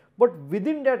different, but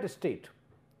within that state,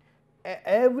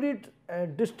 every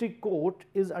district court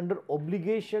is under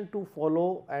obligation to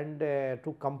follow and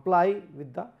to comply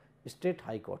with the state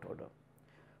High Court order.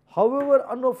 However,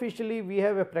 unofficially we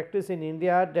have a practice in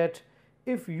India that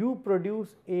if you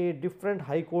produce a different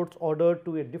High Court's order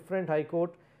to a different High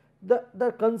Court,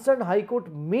 the concerned High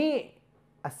Court may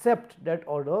accept that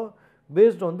order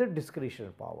based on the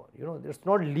discretionary power. It is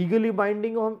not legally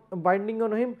binding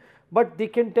on him, but they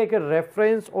can take a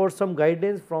reference or some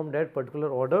guidance from that particular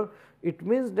order. It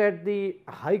means that the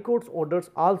High Court's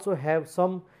orders also have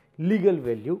some legal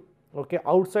value, okay,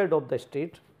 outside of the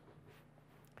state.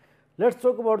 Let us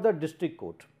talk about the district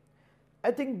court.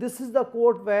 I think this is the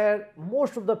court where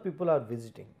most of the people are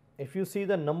visiting. If you see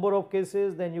the number of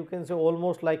cases, then you can say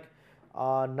almost like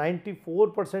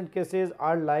 94% cases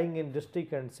are lying in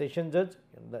district and session judge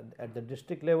at the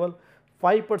district level,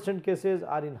 5% cases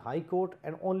are in High Court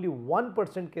and only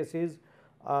 1% cases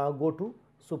go to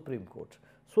Supreme Court.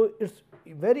 So, it is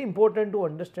very important to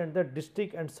understand the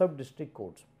district and sub-district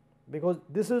courts, because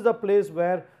this is the place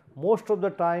where most of the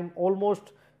time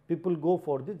almost people go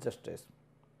for the justice.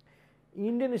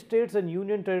 Indian states and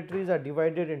union territories are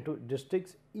divided into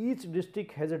districts. Each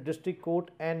district has a district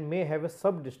court and may have a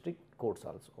sub-district courts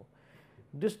also.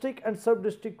 District and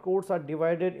sub-district courts are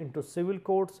divided into civil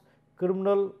courts,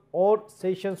 criminal or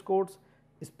sessions courts.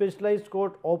 Specialized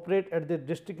court operate at the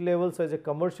district level such as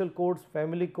commercial courts,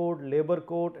 family court, labor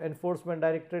court, enforcement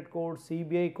directorate court,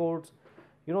 CBI courts.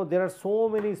 You know, there are so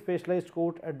many specialized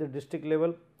courts at the district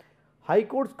level. High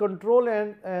courts control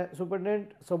and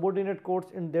superintend subordinate courts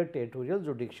in their territorial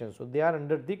jurisdiction. So, they are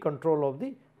under the control of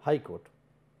the High Court.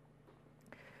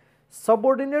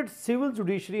 Subordinate civil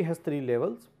judiciary has 3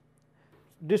 levels: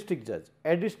 district judge,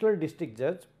 additional district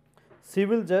judge,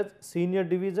 civil judge senior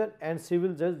division, and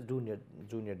civil judge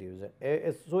junior division.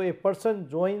 So, a person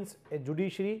joins a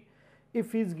judiciary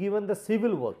if he is given the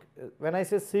civil work. When I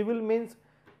say civil, means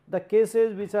the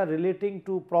cases which are relating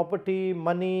to property,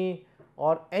 money,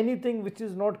 or anything which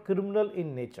is not criminal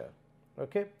in nature.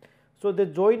 Okay. So, they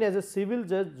join as a civil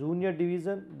judge junior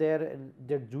division.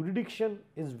 Their jurisdiction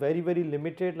is very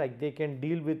limited, like they can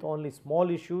deal with only small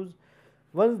issues.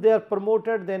 Once they are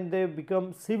promoted, then they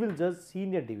become civil judge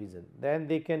senior division, then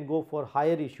they can go for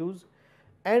higher issues,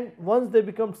 and once they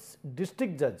become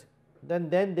district judge,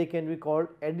 then they can be called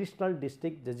additional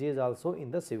district judges also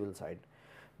in the civil side.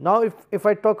 Now, if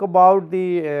I talk about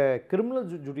the criminal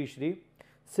judiciary,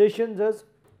 session judge,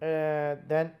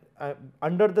 then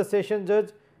under the session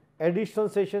judge, additional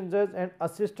session judge and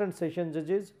assistant session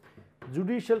judges,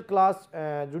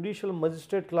 judicial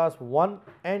magistrate class 1,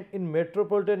 and in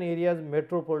metropolitan areas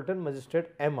metropolitan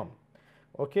magistrate MM,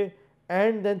 okay,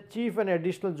 and then chief and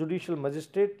additional judicial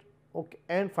magistrate, okay,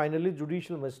 and finally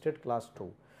judicial magistrate class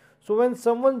 2. So, when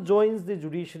someone joins the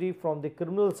judiciary from the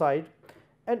criminal side,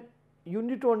 and you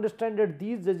need to understand that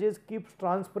these judges keep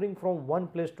transferring from one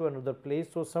place to another place.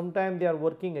 So, sometimes they are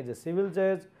working as a civil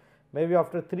judge, maybe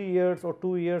after 3 years or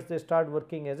 2 years they start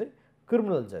working as a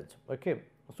criminal judge. Okay.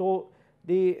 So,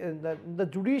 the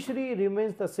judiciary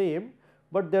remains the same,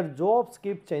 but their jobs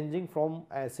keep changing from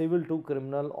civil to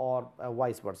criminal or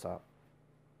vice versa.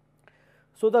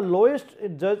 So, the lowest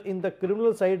judge in the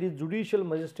criminal side is judicial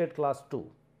magistrate class 2,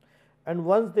 and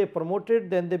once they promoted,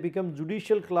 then they become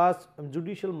judicial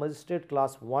magistrate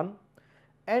class 1,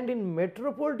 and in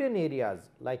metropolitan areas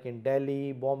like in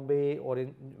Delhi, Bombay, or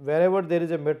in wherever there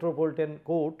is a metropolitan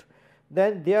court,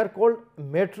 then they are called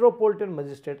metropolitan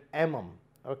magistrate MM.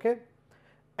 Okay.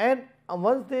 And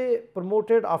once they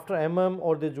promoted after MM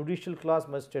or the judicial class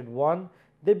magistrate 1,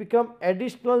 they become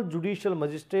additional judicial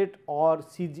magistrate or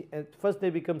first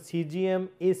they become CGM,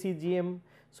 ACGM.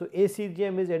 So,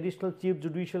 ACGM is additional chief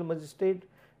judicial magistrate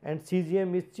and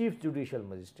CGM is chief judicial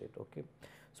magistrate. Okay.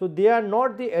 So, they are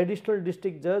not the additional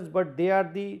district judge, but they are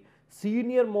the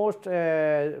senior most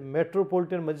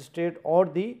metropolitan magistrate or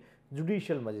the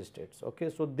judicial magistrates. Okay.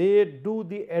 So, they do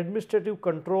the administrative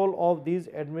control of these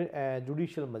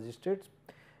judicial magistrates,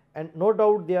 and no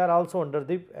doubt they are also under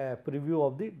the purview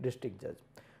of the district judge.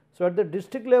 So, at the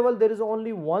district level there is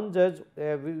only one judge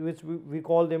which we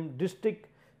call them district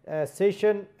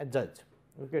session judge,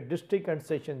 okay, district and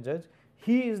session judge.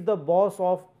 He is the boss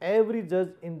of every judge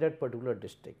in that particular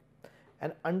district,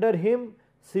 and under him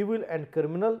civil and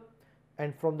criminal,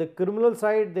 and from the criminal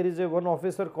side there is a one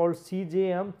officer called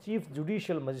CJM, chief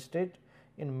judicial magistrate.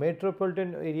 In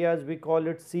metropolitan areas we call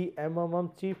it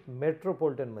CMM, chief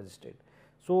metropolitan magistrate.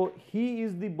 So, he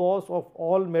is the boss of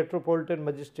all metropolitan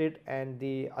magistrate and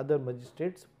the other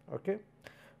magistrates, okay,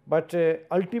 but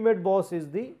ultimate boss is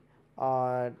the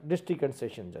district and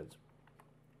session judge.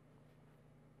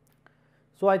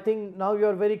 So, I think now you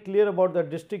are very clear about the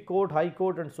district court, high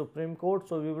court and supreme court.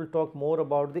 So, we will talk more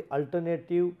about the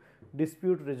alternative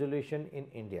dispute resolution in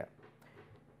India.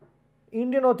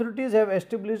 Indian authorities have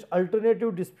established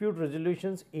alternative dispute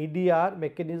resolutions ADR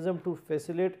mechanism to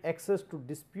facilitate access to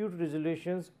dispute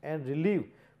resolutions and relieve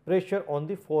pressure on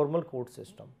the formal court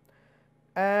system.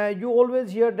 You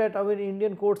always hear that our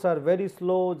Indian courts are very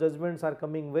slow, judgments are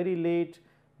coming very late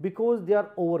because they are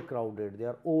overcrowded, they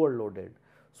are overloaded.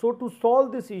 So, to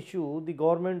solve this issue, the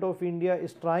government of India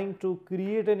is trying to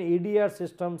create an ADR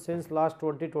system since last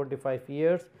 20-25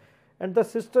 years, and the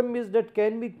system is that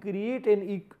can we create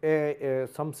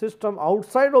some system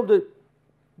outside of the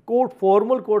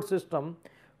formal court system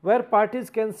where parties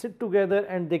can sit together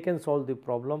and they can solve the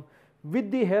problem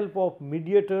with the help of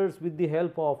mediators, with the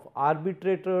help of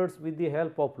arbitrators, with the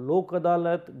help of Lok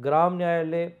Adalat, Gram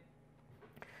Nyayalaya.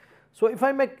 So, if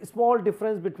I make small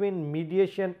difference between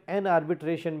mediation and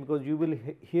arbitration, because you will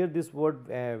hear this word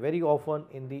very often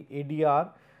in the ADR,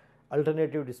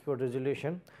 alternative dispute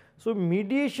resolution. So,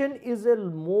 mediation is a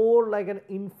more like an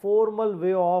informal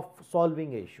way of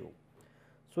solving an issue.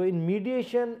 So, in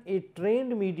mediation, a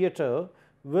trained mediator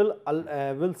will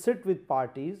sit with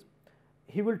parties,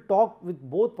 he will talk with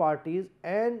both parties,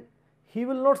 and he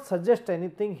will not suggest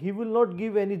anything, he will not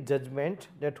give any judgment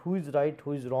that who is right,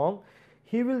 who is wrong.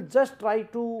 He will just try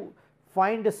to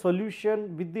find a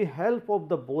solution with the help of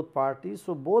the both parties.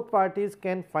 So, both parties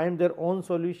can find their own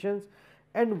solutions,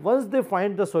 and once they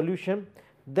find the solution,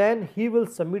 then he will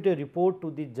submit a report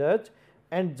to the judge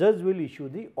and judge will issue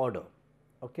the order.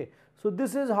 Okay. So,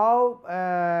 this is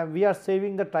how we are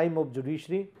saving the time of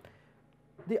judiciary.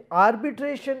 The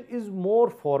arbitration is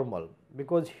more formal,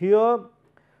 because here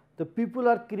the people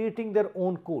are creating their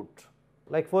own court.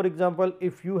 Like for example,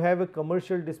 if you have a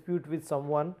commercial dispute with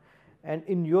someone and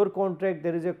in your contract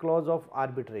there is a clause of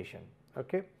arbitration.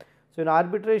 Okay. So, in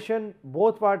arbitration,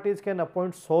 both parties can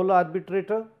appoint sole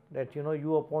arbitrator, that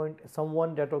you appoint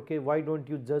someone that okay, why do not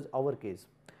you judge our case,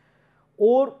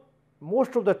 or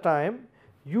most of the time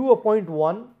you appoint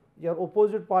one, your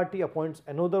opposite party appoints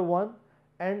another one,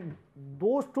 and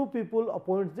those two people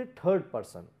appoints the third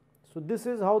person. So, this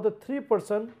is how the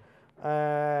 3-person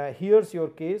hears your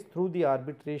case through the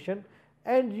arbitration,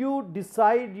 and you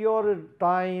decide your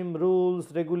time,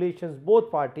 rules, regulations. Both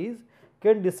parties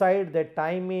can decide the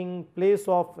timing, place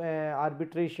of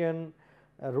arbitration,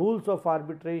 rules of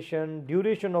arbitration,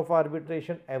 duration of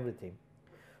arbitration, everything.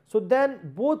 So,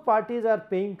 then both parties are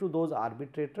paying to those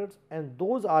arbitrators, and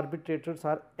those arbitrators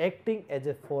are acting as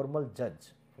a formal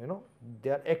judge,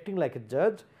 they are acting like a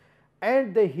judge,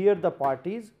 and they hear the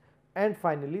parties and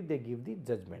finally they give the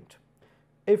judgment.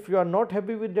 If you are not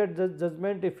happy with that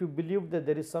judgment, if you believe that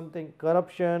there is something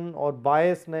corruption or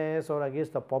biasness or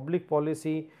against the public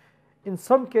policy, in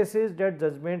some cases that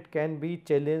judgment can be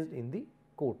challenged in the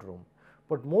courtroom.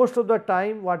 But most of the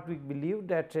time what we believe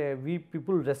that we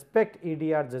people respect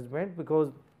ADR judgment,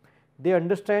 because they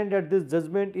understand that this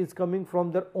judgment is coming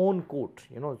from their own court,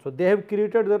 So, they have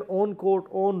created their own court,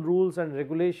 own rules and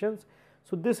regulations.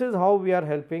 So, this is how we are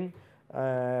helping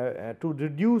to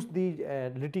reduce the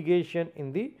litigation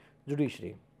in the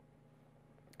judiciary.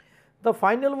 The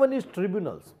final one is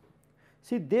tribunals.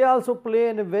 See, they also play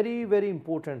a very, very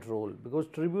important role, because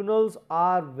tribunals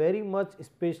are very much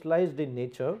specialized in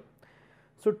nature.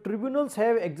 So, tribunals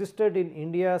have existed in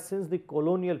India since the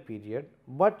colonial period,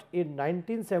 but in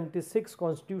 1976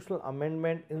 constitutional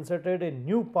amendment inserted a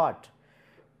new part,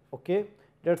 okay,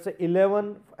 that is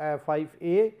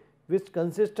 11(5)(a), which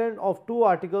consisted of 2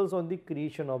 articles on the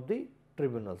creation of the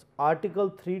tribunals. Article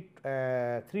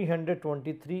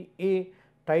 323(a)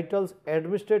 titles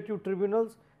administrative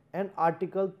tribunals, and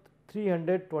Article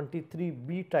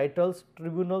 323(b) titles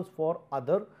tribunals for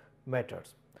other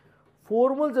matters.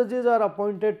 Formal judges are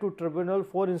appointed to tribunal.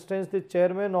 For instance, the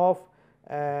chairman of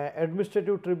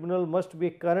administrative tribunal must be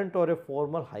a current or a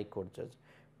former high court judge.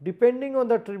 Depending on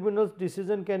the tribunal's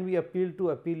decision can be appealed to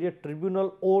appellate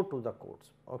tribunal or to the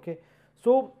courts. Okay.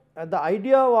 So, the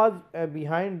idea was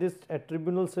behind this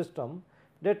tribunal system,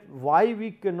 that why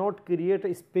we cannot create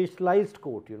a specialized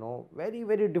court, very,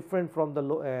 very different from the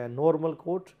normal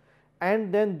court,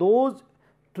 and then those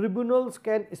tribunals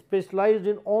can specialize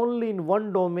in only in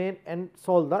one domain and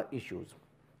solve the issues.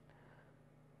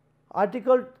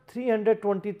 Article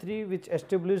 323, which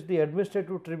established the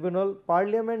administrative tribunal,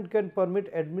 Parliament can permit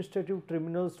administrative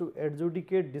tribunals to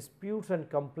adjudicate disputes and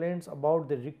complaints about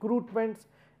the recruitments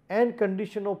and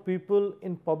condition of people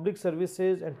in public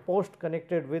services and posts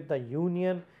connected with the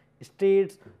union,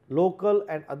 states, local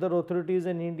and other authorities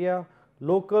in India,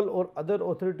 local or other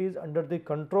authorities under the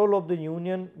control of the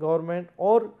union government,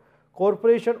 or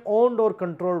corporation owned or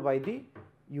controlled by the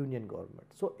union government.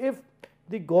 So, if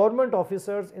the government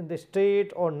officers in the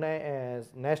state or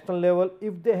national level,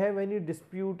 if they have any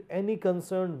dispute, any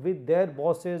concern with their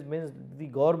bosses, means the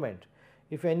government,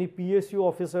 if any PSU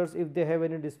officers, if they have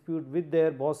any dispute with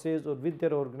their bosses or with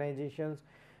their organizations,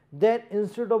 then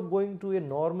instead of going to a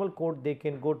normal court, they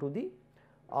can go to the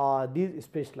these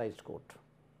specialized court.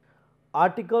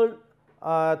 Article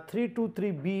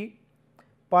 323(b),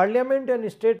 Parliament and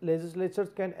state legislatures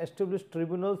can establish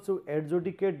tribunals to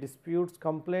adjudicate disputes,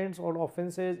 complaints or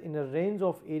offences in a range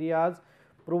of areas,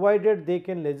 provided they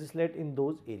can legislate in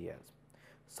those areas.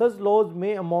 Such laws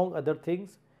may, among other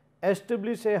things,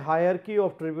 establish a hierarchy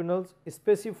of tribunals,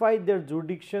 specify their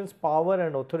jurisdictions, power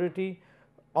and authority,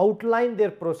 outline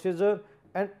their procedure,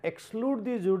 and exclude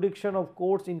the jurisdiction of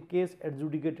courts in case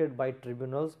adjudicated by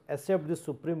tribunals, except the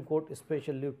Supreme Court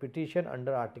special leave petition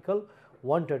under Article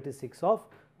 136 of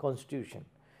Constitution.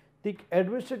 The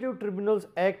Administrative Tribunals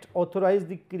Act authorized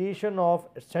the creation of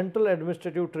central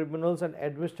administrative tribunals and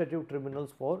administrative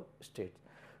tribunals for states.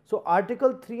 So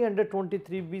Article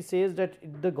 323B says that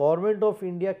the government of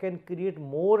India can create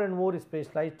more and more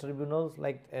specialized tribunals,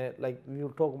 like we will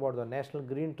talk about the National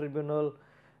Green Tribunal,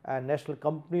 National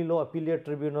Company Law Appellate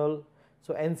Tribunal,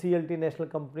 so NCLT, National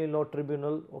Company Law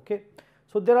Tribunal. Okay.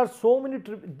 So there are so many,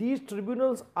 these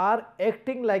tribunals are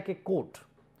acting like a court.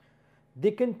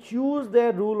 They can choose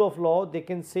their rule of law. They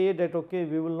can say that, okay,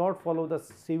 we will not follow the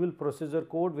civil procedure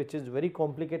code, which is very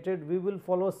complicated. We will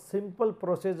follow simple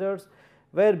procedures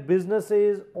where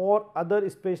businesses or other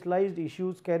specialized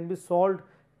issues can be solved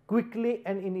quickly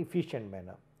and in efficient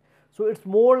manner. So it's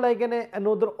more like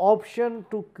another option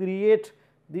to create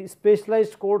the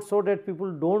specialized courts so that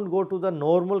people don't go to the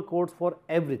normal courts for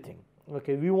everything.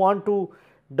 Okay, we want to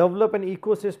develop an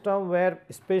ecosystem where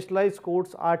specialized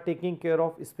courts are taking care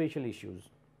of special issues.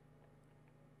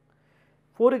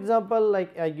 For example,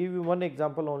 like I give you one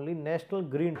example only, National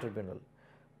Green Tribunal.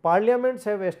 Parliaments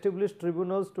have established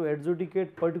tribunals to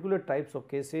adjudicate particular types of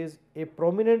cases. A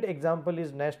prominent example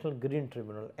is National Green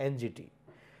Tribunal, NGT.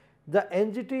 The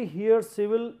NGT hears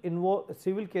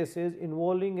civil cases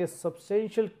involving a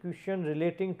substantial question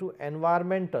relating to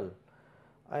environment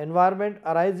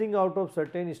arising out of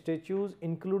certain statutes,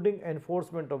 including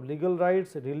enforcement of legal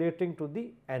rights relating to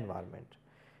the environment.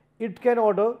 It can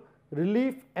order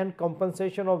relief and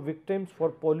compensation of victims for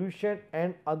pollution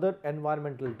and other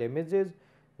environmental damages,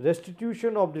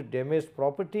 restitution of the damaged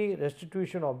property,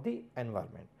 restitution of the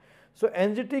environment. So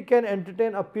NGT can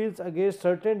entertain appeals against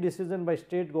certain decisions by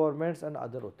state governments and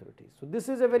other authorities. So this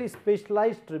is a very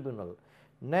specialized tribunal,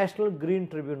 National Green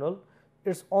Tribunal.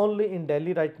 It's only in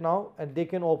Delhi right now, and they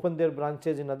can open their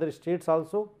branches in other states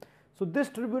also. So this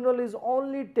tribunal is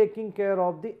only taking care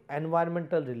of the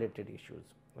environmental related issues.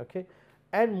 Okay,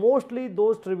 and mostly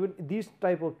these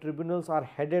type of tribunals are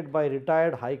headed by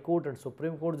retired High Court and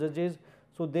Supreme Court judges.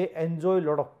 So they enjoy a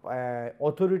lot of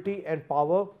authority and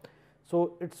power.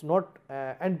 So it's not,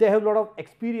 and they have a lot of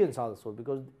experience also,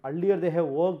 because earlier they have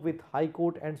worked with High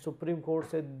Court and Supreme Court,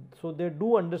 so they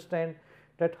do understand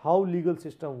that how legal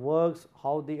system works,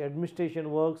 how the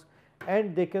administration works,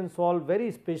 and they can solve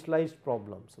very specialized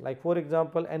problems. Like for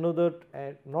example, another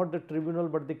not the tribunal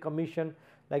but the commission,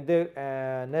 like the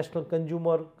National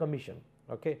Consumer Commission.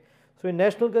 Okay, so in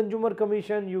National Consumer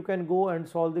Commission you can go and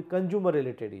solve the consumer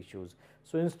related issues.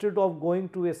 So instead of going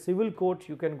to a civil court,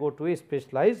 you can go to a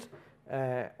specialized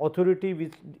authority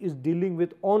which is dealing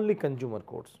with only consumer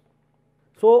courts.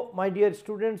 So my dear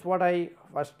students, what I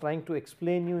was trying to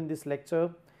explain you in this lecture,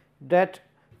 that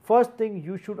first thing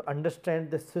you should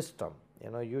understand the system.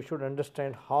 You should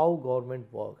understand how government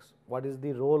works, what is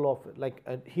the role of, like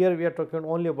here we are talking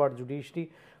only about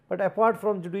judiciary, but apart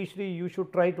from judiciary you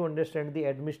should try to understand the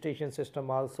administration system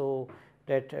also,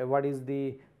 that what is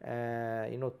the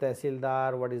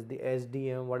Tehsildar, what is the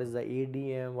SDM, what is the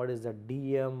ADM, what is the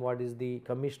DM, what is the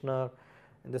commissioner,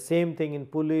 and the same thing in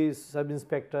police, sub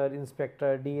inspector,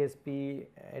 inspector, DSP,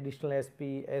 additional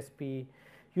SP, SP,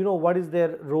 what is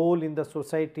their role in the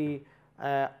society,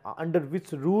 under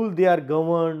which rule they are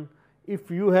governed.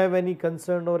 If you have any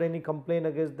concern or any complaint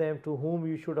against them, to whom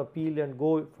you should appeal and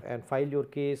go and file your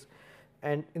case.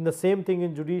 And in the same thing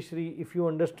in judiciary, if you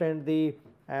understand the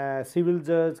civil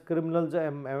judge, criminal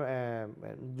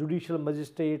judicial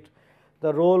magistrate,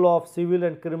 the role of civil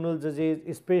and criminal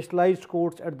judges, specialized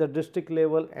courts at the district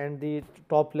level and the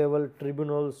top level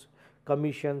tribunals,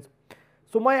 commissions.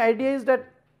 So my idea is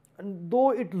that though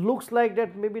it looks like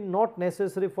that maybe not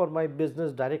necessary for my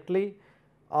business directly,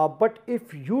 but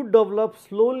if you develop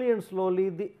slowly and slowly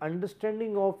the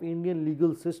understanding of Indian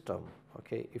legal system,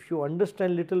 okay, if you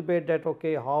understand little bit that,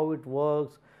 okay, how it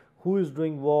works, who is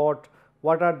doing what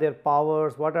are their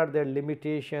powers, what are their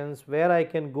limitations, where I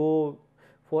can go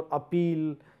for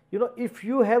appeal, if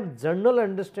you have general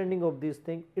understanding of these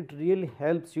things, it really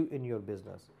helps you in your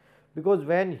business. Because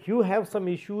when you have some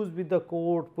issues with the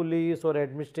court, police or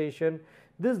administration,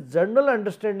 this general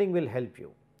understanding will help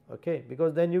you, okay,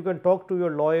 because then you can talk to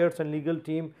your lawyers and legal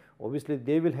team, obviously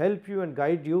they will help you and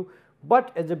guide you,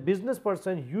 but as a business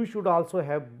person you should also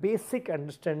have basic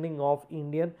understanding of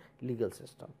Indian legal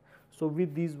system. So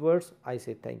with these words I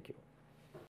say thank you.